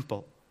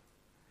simple.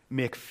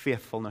 Make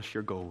faithfulness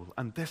your goal.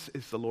 And this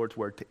is the Lord's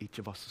word to each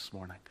of us this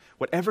morning.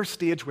 Whatever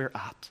stage we're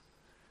at,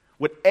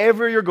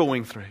 whatever you're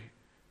going through,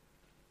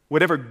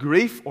 whatever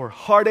grief or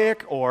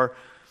heartache or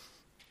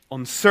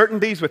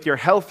uncertainties with your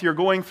health you're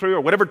going through,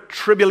 or whatever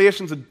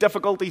tribulations and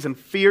difficulties and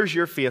fears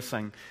you're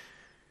facing,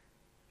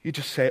 you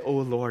just say, oh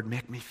Lord,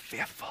 make me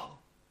faithful.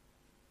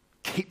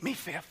 Keep me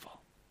faithful.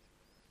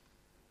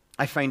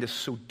 I find this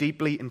so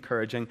deeply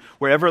encouraging.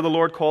 Wherever the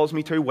Lord calls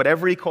me to,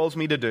 whatever He calls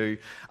me to do,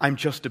 I'm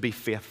just to be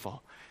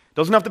faithful.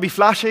 Doesn't have to be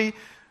flashy.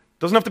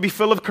 Doesn't have to be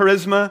full of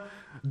charisma.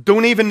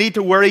 Don't even need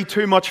to worry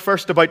too much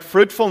first about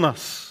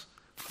fruitfulness.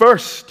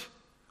 First,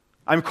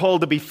 I'm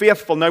called to be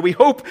faithful. Now, we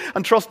hope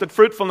and trust that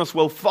fruitfulness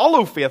will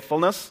follow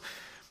faithfulness,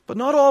 but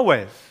not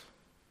always.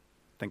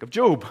 Think of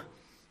Job.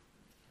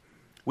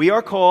 We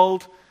are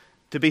called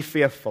to be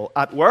faithful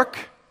at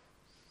work,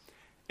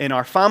 in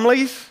our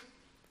families,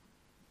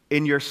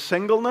 in your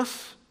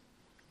singleness,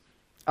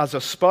 as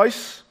a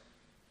spouse,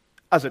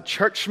 as a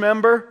church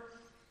member.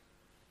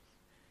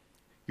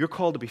 You're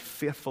called to be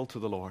faithful to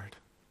the Lord.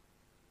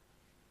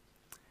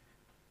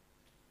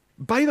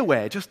 By the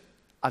way, just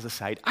as a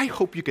side, I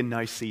hope you can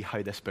now see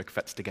how this book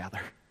fits together.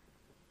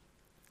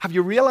 Have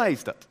you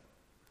realized it?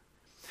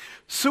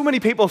 So many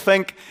people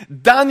think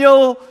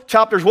Daniel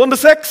chapters 1 to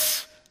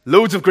 6,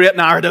 loads of great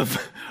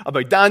narrative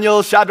about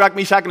Daniel, Shadrach,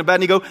 Meshach, and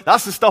Abednego.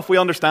 That's the stuff we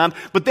understand.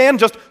 But then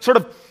just sort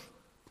of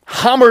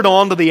hammered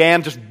on to the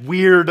end, just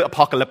weird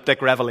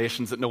apocalyptic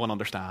revelations that no one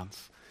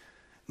understands.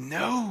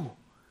 No.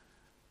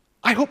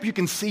 I hope you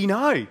can see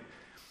now.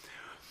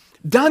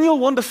 Daniel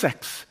 1 to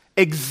 6,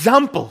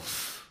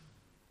 examples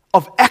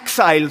of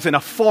exiles in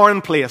a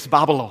foreign place,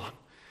 Babylon,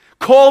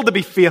 called to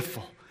be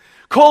faithful,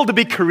 called to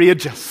be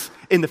courageous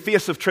in the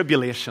face of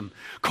tribulation,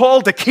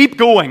 called to keep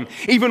going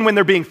even when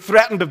they're being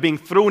threatened of being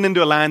thrown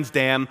into a lion's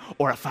den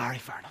or a fiery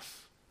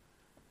furnace.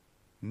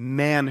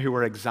 Men who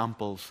are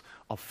examples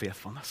of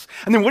faithfulness.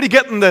 And then what do you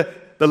get in the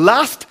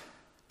last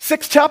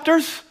 6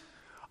 chapters?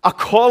 A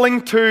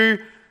calling to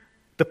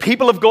the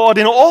people of God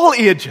in all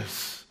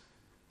ages.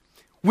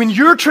 When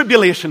your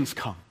tribulations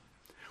come,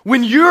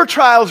 when your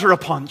trials are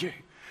upon you,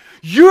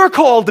 you're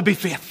called to be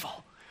faithful.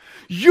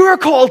 You're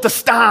called to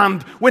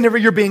stand whenever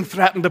you're being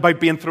threatened about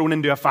being thrown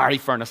into a fiery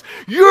furnace.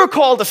 You're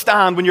called to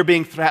stand when you're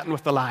being threatened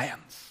with the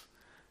lions.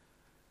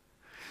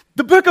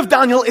 The book of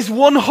Daniel is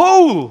one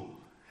whole.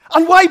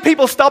 And why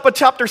people stop at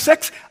chapter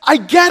 6, I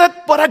get it,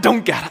 but I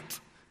don't get it.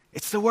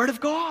 It's the Word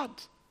of God.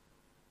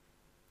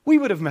 We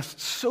would have missed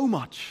so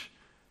much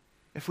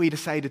if we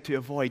decided to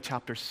avoid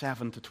chapters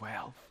 7 to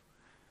 12.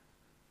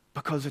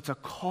 Because it's a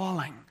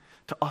calling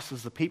to us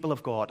as the people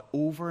of God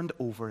over and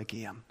over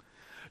again.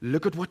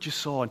 Look at what you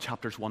saw in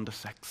chapters 1 to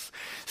 6.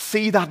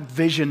 See that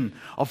vision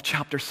of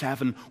chapter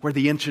 7 where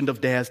the Ancient of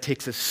Days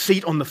takes his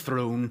seat on the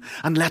throne,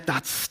 and let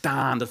that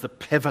stand as the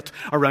pivot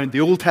around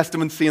the Old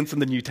Testament saints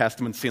and the New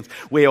Testament saints.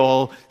 We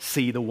all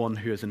see the one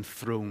who is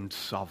enthroned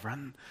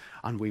sovereign,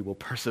 and we will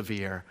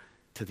persevere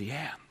to the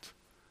end.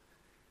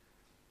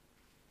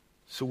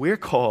 So we're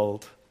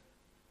called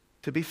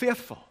to be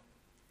faithful.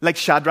 Like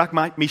Shadrach,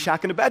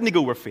 Meshach, and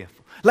Abednego were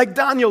faithful. Like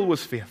Daniel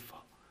was faithful.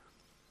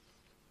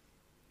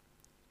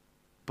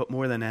 But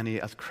more than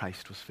any, as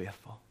Christ was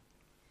faithful.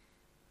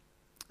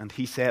 And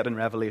he said in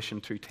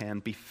Revelation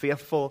 2:10, be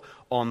faithful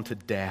unto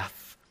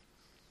death,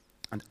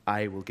 and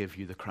I will give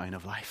you the crown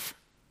of life.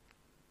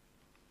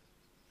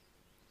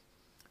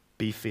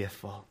 Be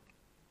faithful.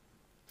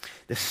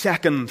 The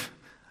second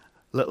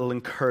little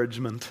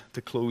encouragement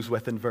to close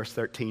with in verse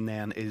 13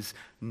 then is,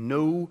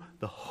 know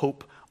the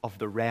hope of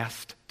the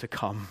rest to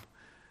come.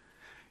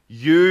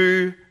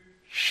 You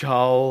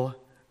shall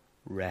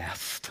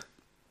rest.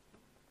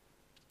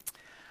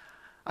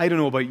 I don't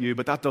know about you,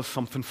 but that does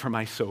something for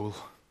my soul.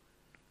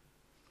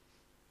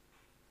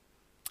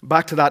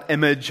 Back to that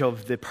image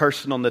of the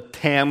person on the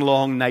 10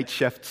 long night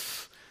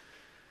shifts.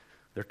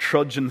 They're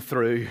trudging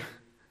through,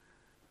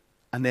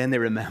 and then they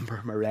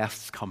remember, my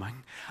rest's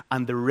coming.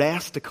 And the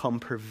rest to come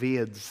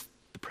pervades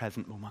the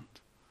present moment.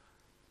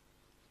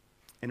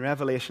 In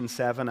Revelation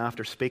 7,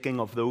 after speaking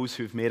of those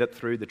who've made it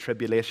through the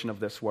tribulation of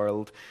this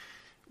world,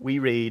 we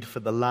read, for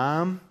the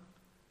Lamb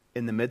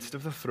in the midst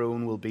of the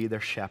throne will be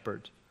their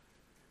shepherd,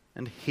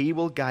 and he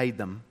will guide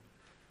them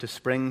to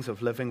springs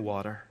of living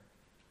water,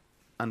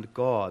 and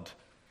God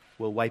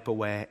will wipe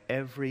away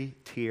every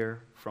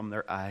tear from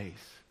their eyes.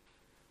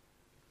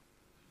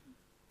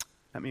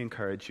 Let me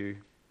encourage you,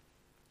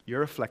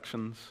 your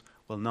afflictions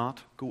will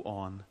not go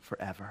on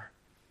forever.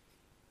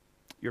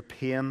 Your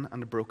pain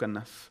and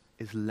brokenness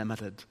is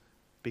limited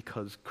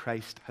because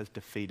Christ has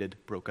defeated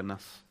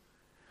brokenness.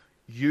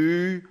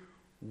 You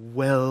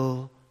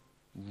will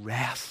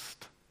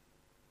rest.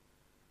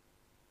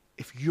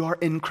 If you are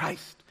in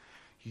Christ,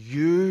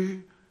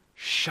 you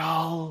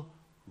shall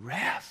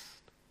rest.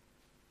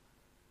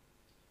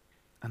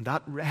 And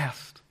that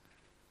rest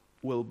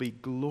will be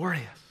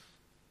glorious.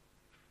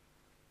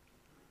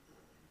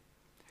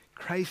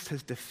 Christ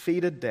has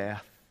defeated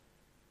death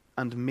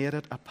and made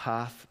it a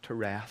path to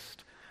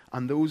rest.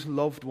 And those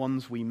loved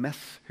ones we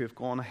miss who have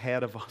gone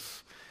ahead of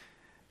us,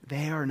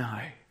 they are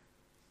now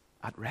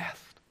at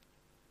rest.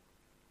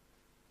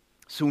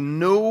 So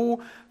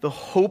know the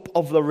hope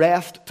of the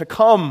rest to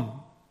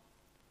come.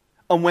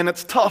 And when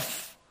it's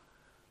tough,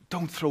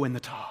 don't throw in the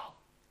towel.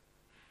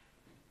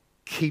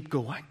 Keep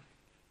going.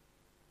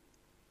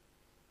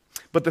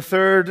 But the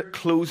third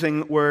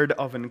closing word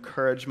of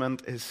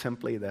encouragement is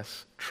simply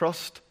this.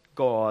 Trust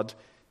God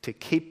to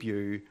keep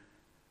you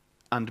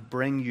and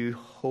bring you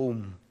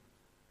home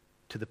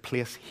to the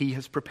place he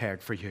has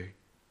prepared for you,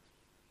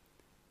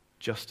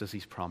 just as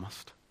he's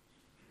promised.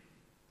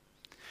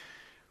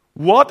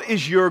 What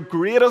is your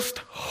greatest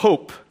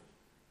hope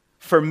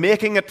for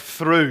making it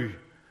through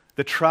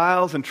the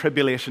trials and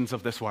tribulations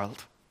of this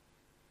world?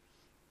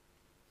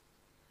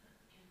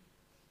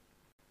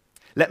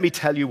 Let me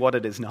tell you what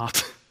it is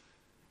not.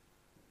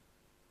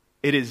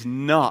 It is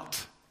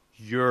not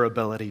your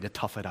ability to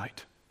tough it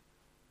out.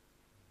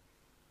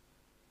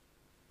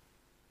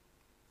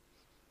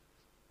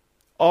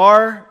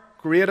 Our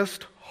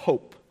greatest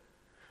hope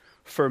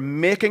for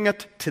making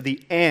it to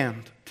the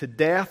end, to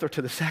death or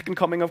to the second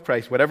coming of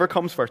Christ, whatever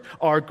comes first,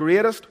 our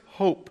greatest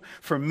hope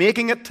for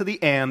making it to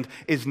the end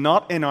is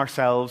not in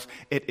ourselves,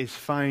 it is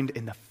found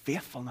in the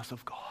faithfulness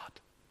of God.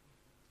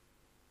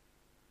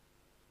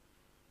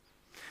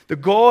 The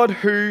God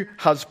who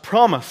has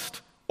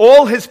promised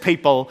all his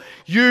people,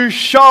 you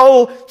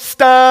shall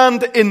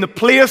stand in the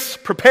place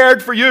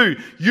prepared for you.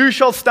 You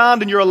shall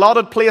stand in your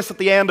allotted place at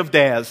the end of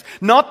days.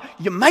 Not,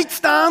 you might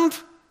stand,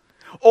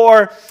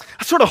 or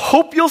I sort of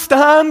hope you'll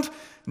stand.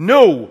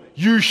 No,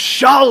 you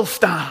shall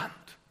stand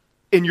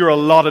in your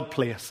allotted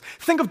place.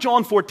 Think of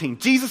John 14.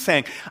 Jesus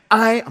saying,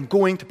 I am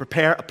going to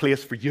prepare a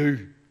place for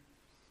you.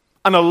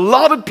 An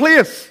allotted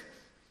place.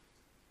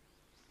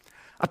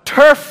 A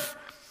turf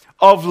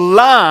of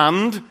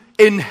land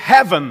in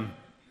heaven.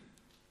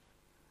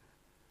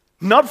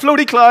 Not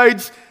floaty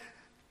clouds,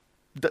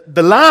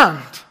 the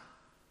land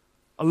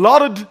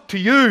allotted to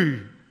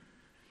you.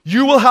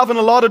 You will have an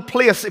allotted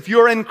place if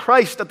you're in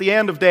Christ at the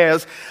end of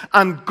days.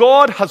 And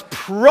God has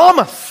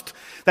promised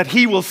that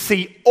he will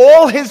see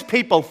all his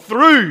people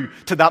through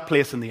to that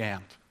place in the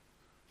end.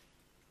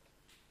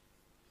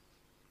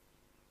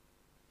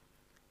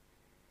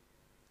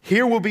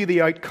 Here will be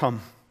the outcome,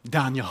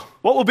 Daniel.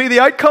 What will be the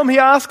outcome, he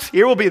asks?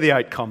 Here will be the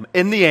outcome.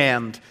 In the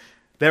end,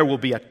 there will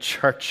be a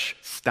church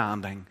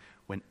standing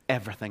when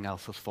everything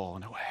else has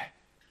fallen away.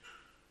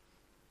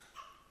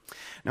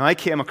 Now, I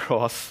came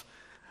across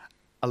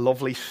a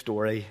lovely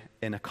story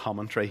in a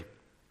commentary,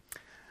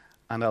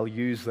 and I'll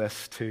use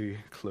this to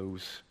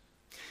close.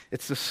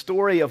 It's the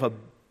story of a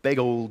big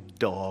old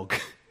dog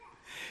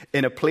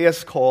in a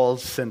place called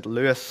St.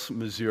 Louis,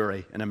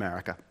 Missouri, in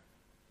America.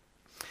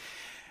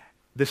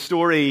 The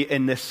story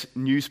in this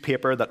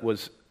newspaper that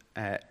was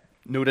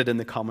noted in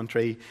the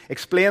commentary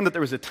explained that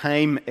there was a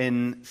time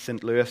in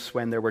St. Louis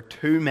when there were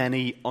too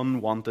many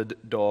unwanted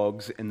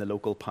dogs in the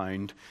local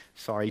pound.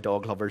 Sorry,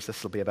 dog lovers,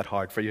 this will be a bit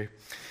hard for you.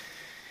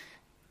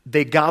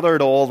 They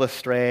gathered all the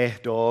stray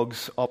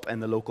dogs up in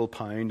the local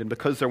pound, and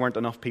because there weren't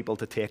enough people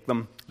to take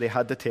them, they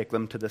had to take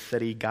them to the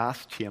city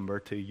gas chamber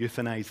to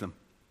euthanize them.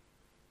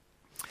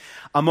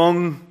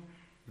 Among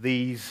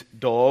these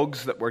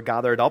dogs that were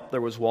gathered up, there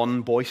was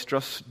one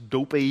boisterous,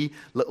 dopey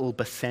little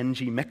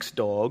Basenji mixed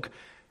dog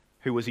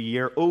who was a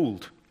year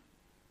old.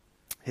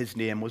 His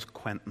name was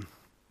Quentin.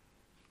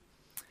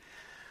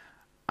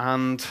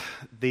 And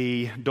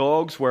the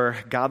dogs were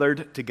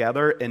gathered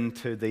together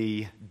into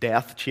the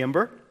death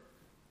chamber.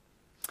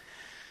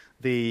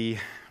 The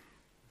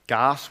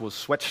gas was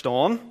switched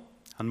on,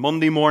 and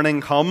Monday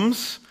morning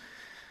comes,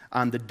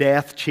 and the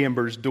death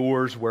chamber's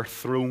doors were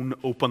thrown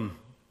open.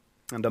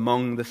 And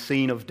among the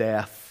scene of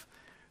death,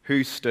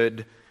 who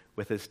stood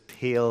with his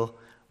tail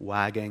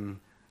wagging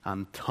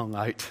and tongue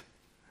out?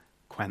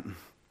 Quentin.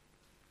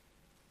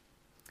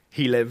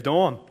 He lived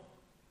on.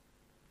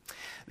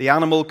 The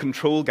animal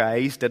control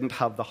guys didn't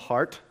have the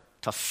heart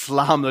to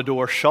slam the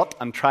door shut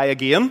and try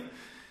again.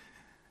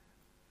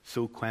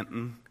 So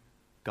Quentin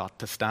got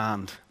to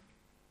stand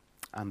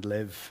and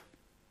live.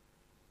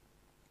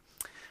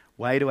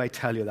 Why do I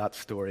tell you that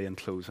story in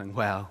closing?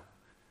 Well,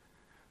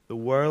 the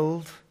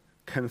world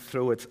can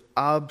throw its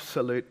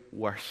absolute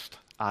worst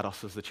at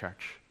us as the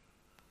church.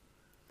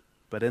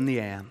 But in the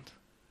end,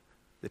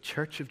 the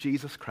Church of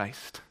Jesus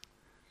Christ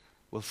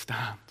will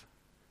stand,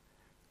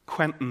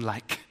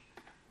 Quentin-like,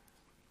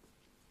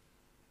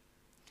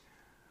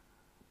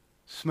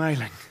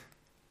 smiling,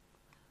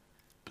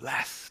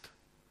 blessed,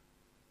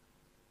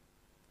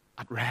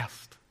 at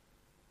rest,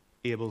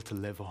 able to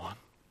live on.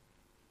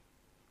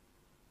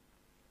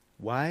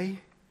 Why?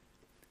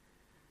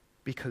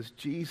 Because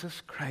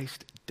Jesus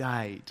Christ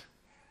died,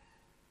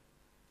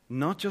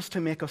 not just to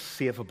make us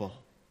savable,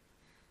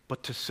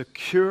 but to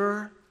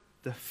secure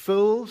the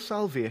full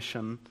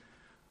salvation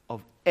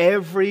of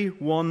every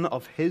one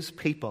of his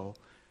people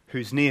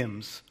whose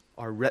names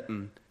are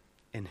written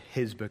in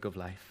his book of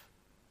life.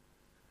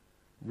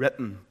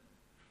 Written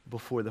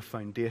before the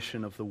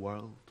foundation of the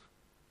world.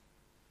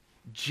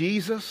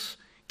 Jesus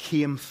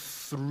came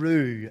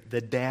through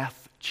the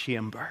death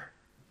chamber.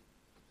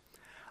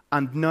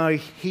 And now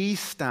he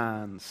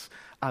stands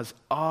as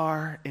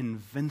our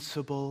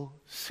invincible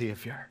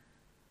Savior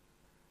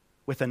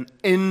with an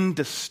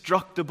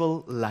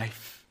indestructible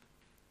life.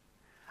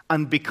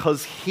 And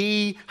because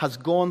he has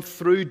gone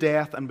through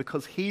death and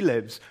because he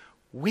lives,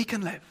 we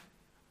can live.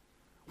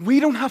 We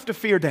don't have to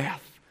fear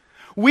death.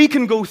 We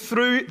can go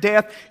through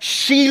death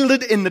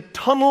shielded in the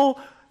tunnel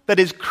that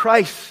is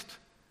Christ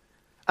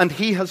And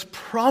he has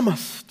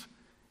promised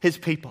his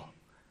people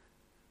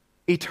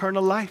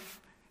eternal life.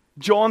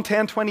 John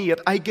 10:28,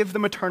 I give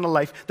them eternal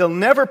life. They'll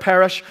never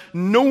perish.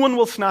 No one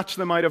will snatch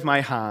them out of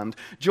my hand.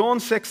 John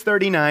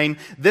 6:39,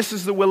 this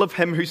is the will of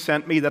him who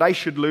sent me, that I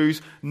should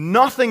lose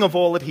nothing of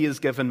all that he has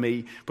given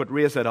me, but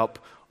raise it up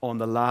on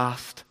the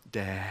last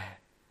day.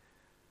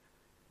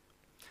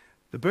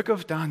 The book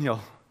of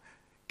Daniel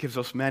gives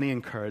us many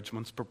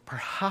encouragements, but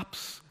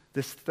perhaps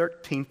this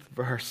 13th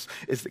verse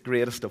is the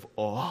greatest of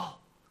all.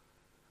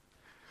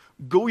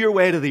 Go your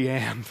way to the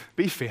end.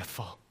 Be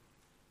faithful.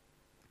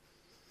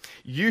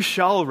 You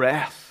shall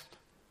rest,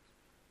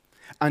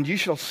 and you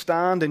shall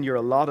stand in your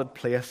allotted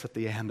place at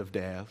the end of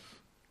days.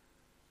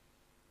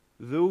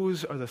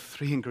 Those are the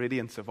three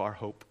ingredients of our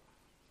hope.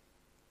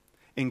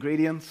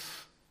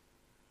 Ingredients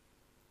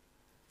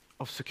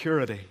of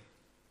security,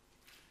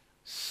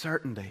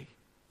 certainty,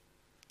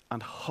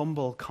 and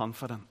humble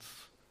confidence.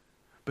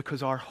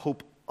 Because our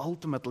hope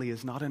ultimately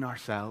is not in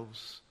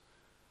ourselves,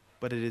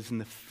 but it is in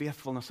the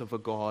faithfulness of a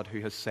God who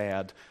has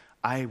said,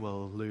 I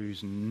will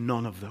lose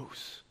none of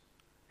those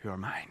who are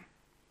mine.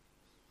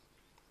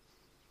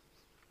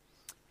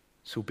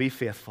 So be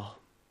faithful.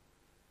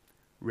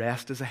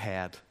 Rest is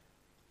ahead.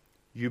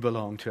 You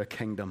belong to a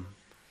kingdom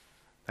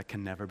that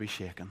can never be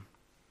shaken.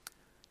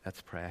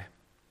 Let's pray.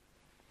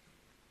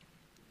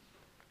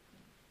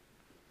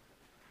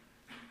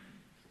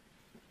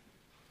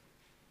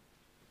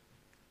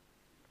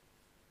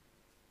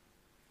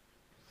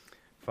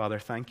 Father,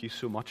 thank you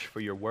so much for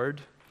your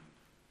word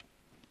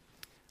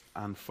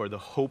and for the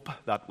hope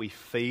that we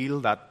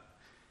feel that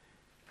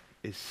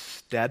is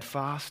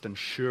steadfast and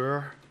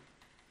sure.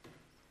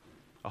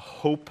 A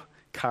hope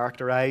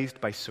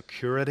characterized by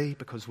security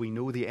because we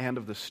know the end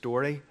of the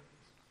story.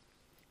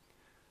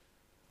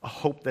 A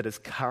hope that is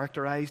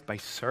characterized by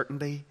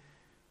certainty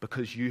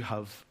because you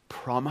have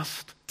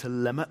promised to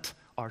limit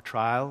our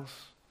trials.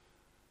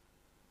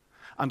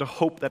 And a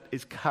hope that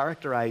is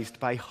characterized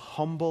by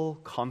humble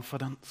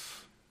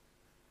confidence.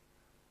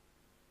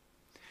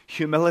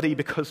 Humility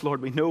because,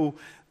 Lord, we know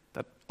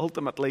that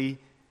ultimately,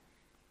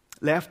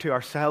 left to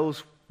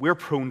ourselves, we're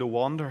prone to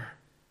wander,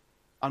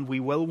 and we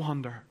will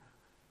wander.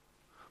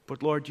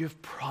 But Lord,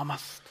 you've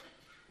promised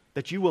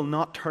that you will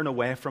not turn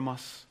away from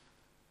us.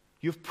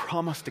 You've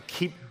promised to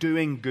keep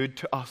doing good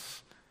to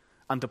us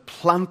and to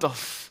plant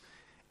us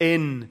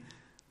in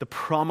the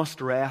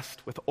promised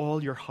rest with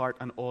all your heart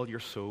and all your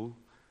soul.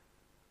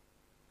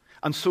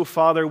 And so,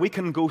 Father, we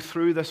can go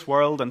through this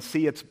world and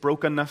see its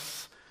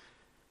brokenness,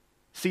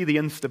 see the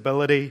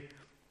instability,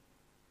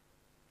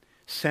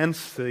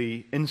 sense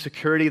the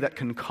insecurity that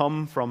can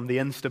come from the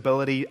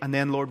instability, and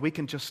then, Lord, we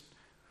can just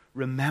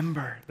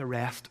remember the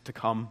rest to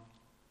come.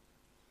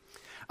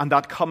 And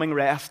that coming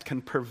rest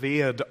can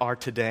pervade our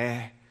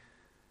today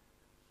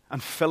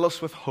and fill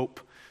us with hope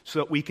so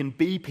that we can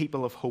be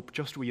people of hope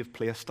just where you've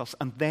placed us.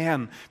 And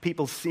then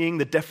people seeing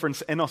the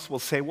difference in us will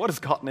say, what has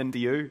gotten into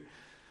you?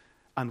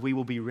 And we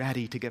will be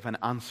ready to give an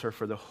answer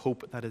for the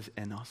hope that is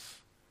in us.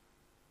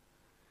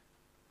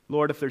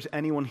 Lord, if there's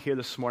anyone here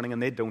this morning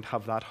and they don't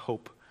have that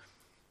hope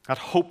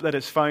that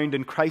is found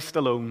in Christ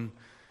alone,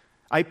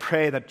 I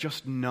pray that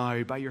just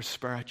now, by your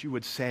Spirit, you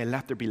would say,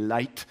 let there be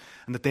light,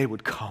 and that they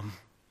would come.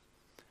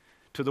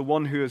 To the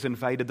one who has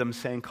invited them,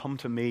 saying, come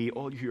to me,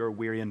 all you who are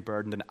weary and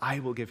burdened, and I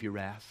will give you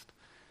rest.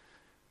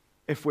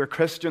 If we're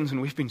Christians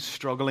and we've been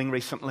struggling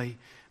recently,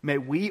 may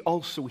we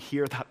also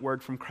hear that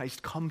word from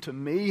Christ, come to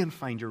me and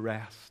find your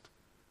rest.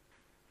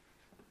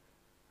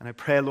 And I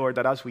pray, Lord,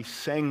 that as we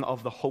sing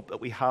of the hope that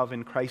we have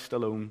in Christ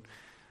alone,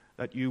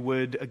 that you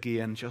would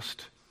again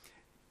just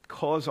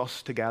cause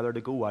us together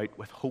to go out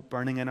with hope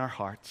burning in our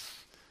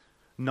hearts.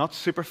 Not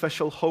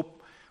superficial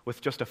hope with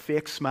just a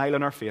fake smile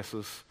on our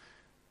faces,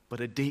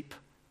 but a deep,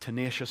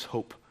 tenacious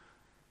hope,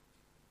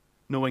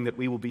 knowing that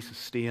we will be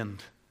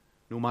sustained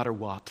no matter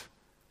what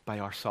by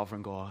our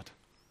sovereign God.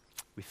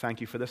 We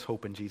thank you for this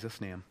hope in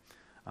Jesus' name.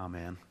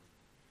 Amen.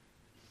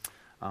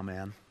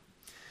 Amen.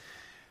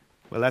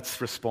 Well, let's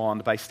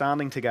respond by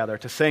standing together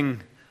to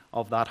sing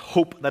of that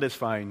hope that is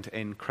found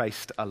in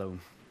Christ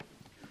alone.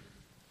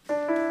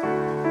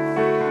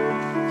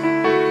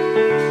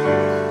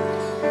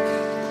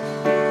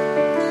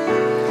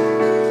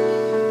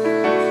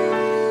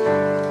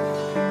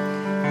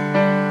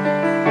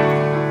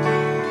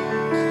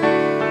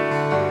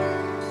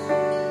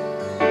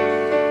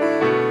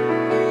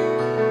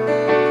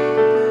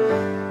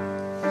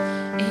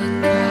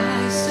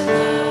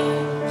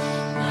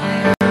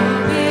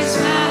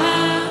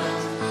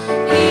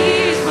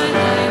 He's my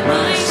life,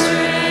 my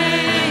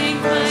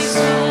strength, my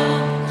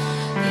song.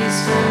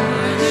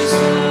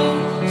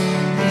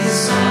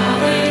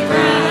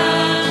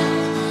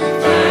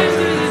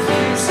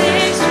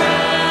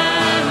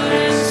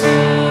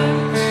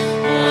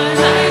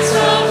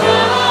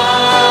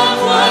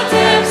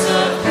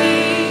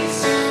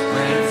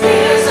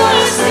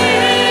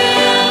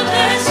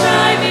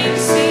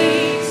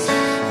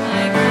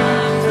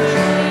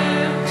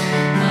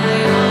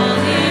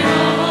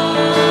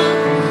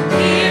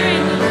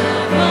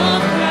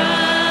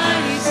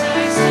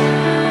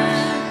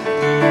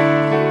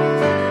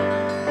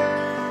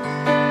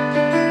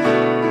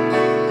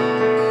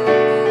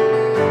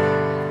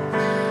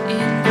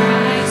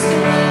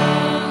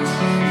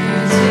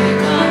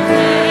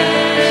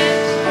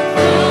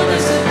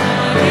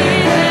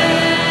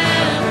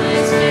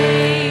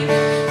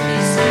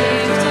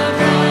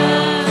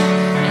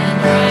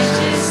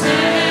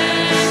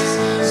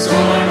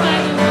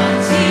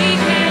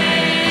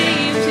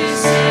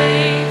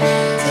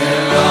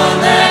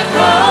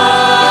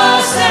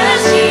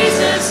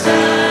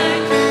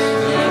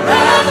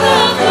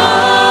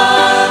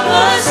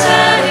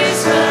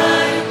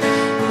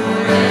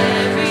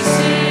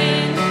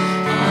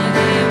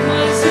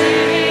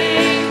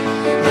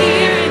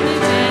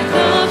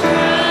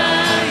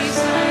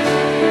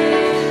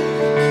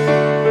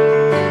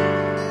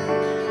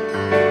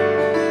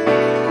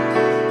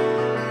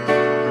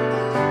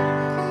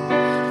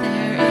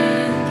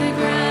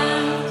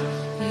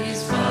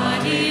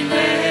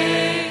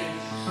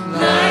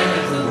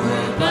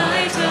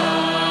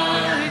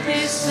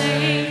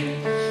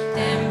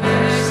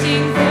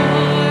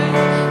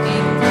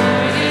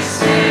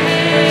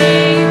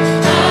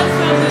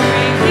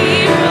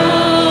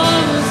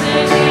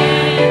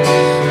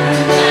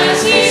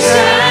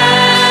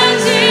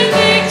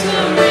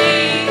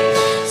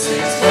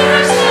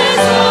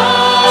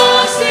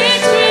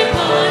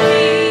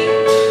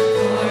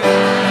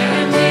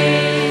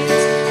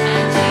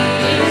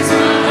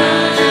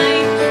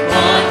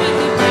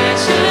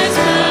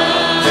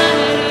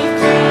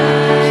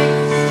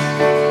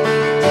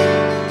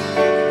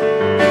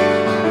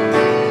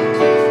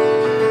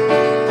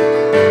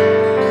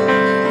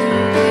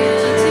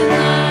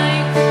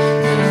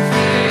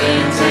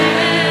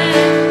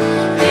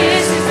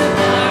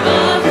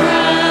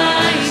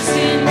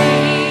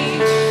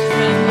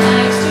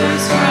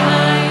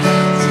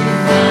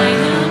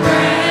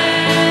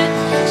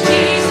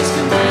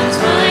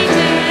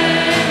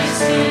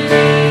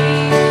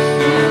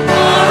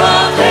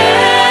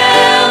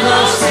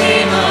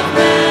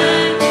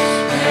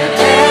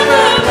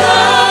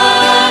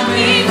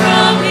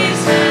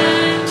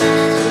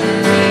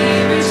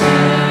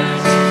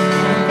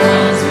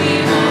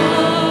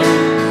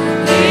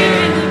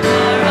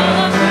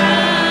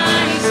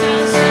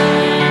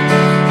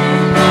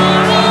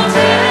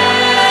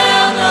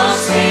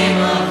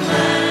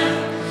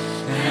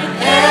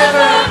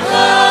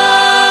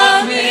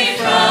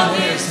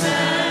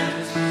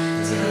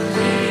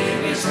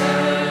 He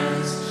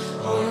returns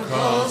or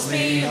calls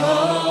me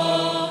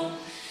home.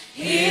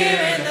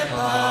 Here in the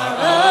power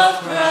of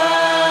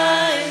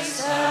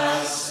Christ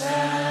I'll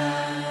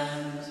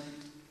stand.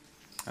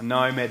 And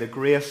now may the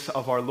grace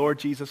of our Lord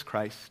Jesus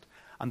Christ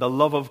and the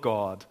love of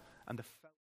God and the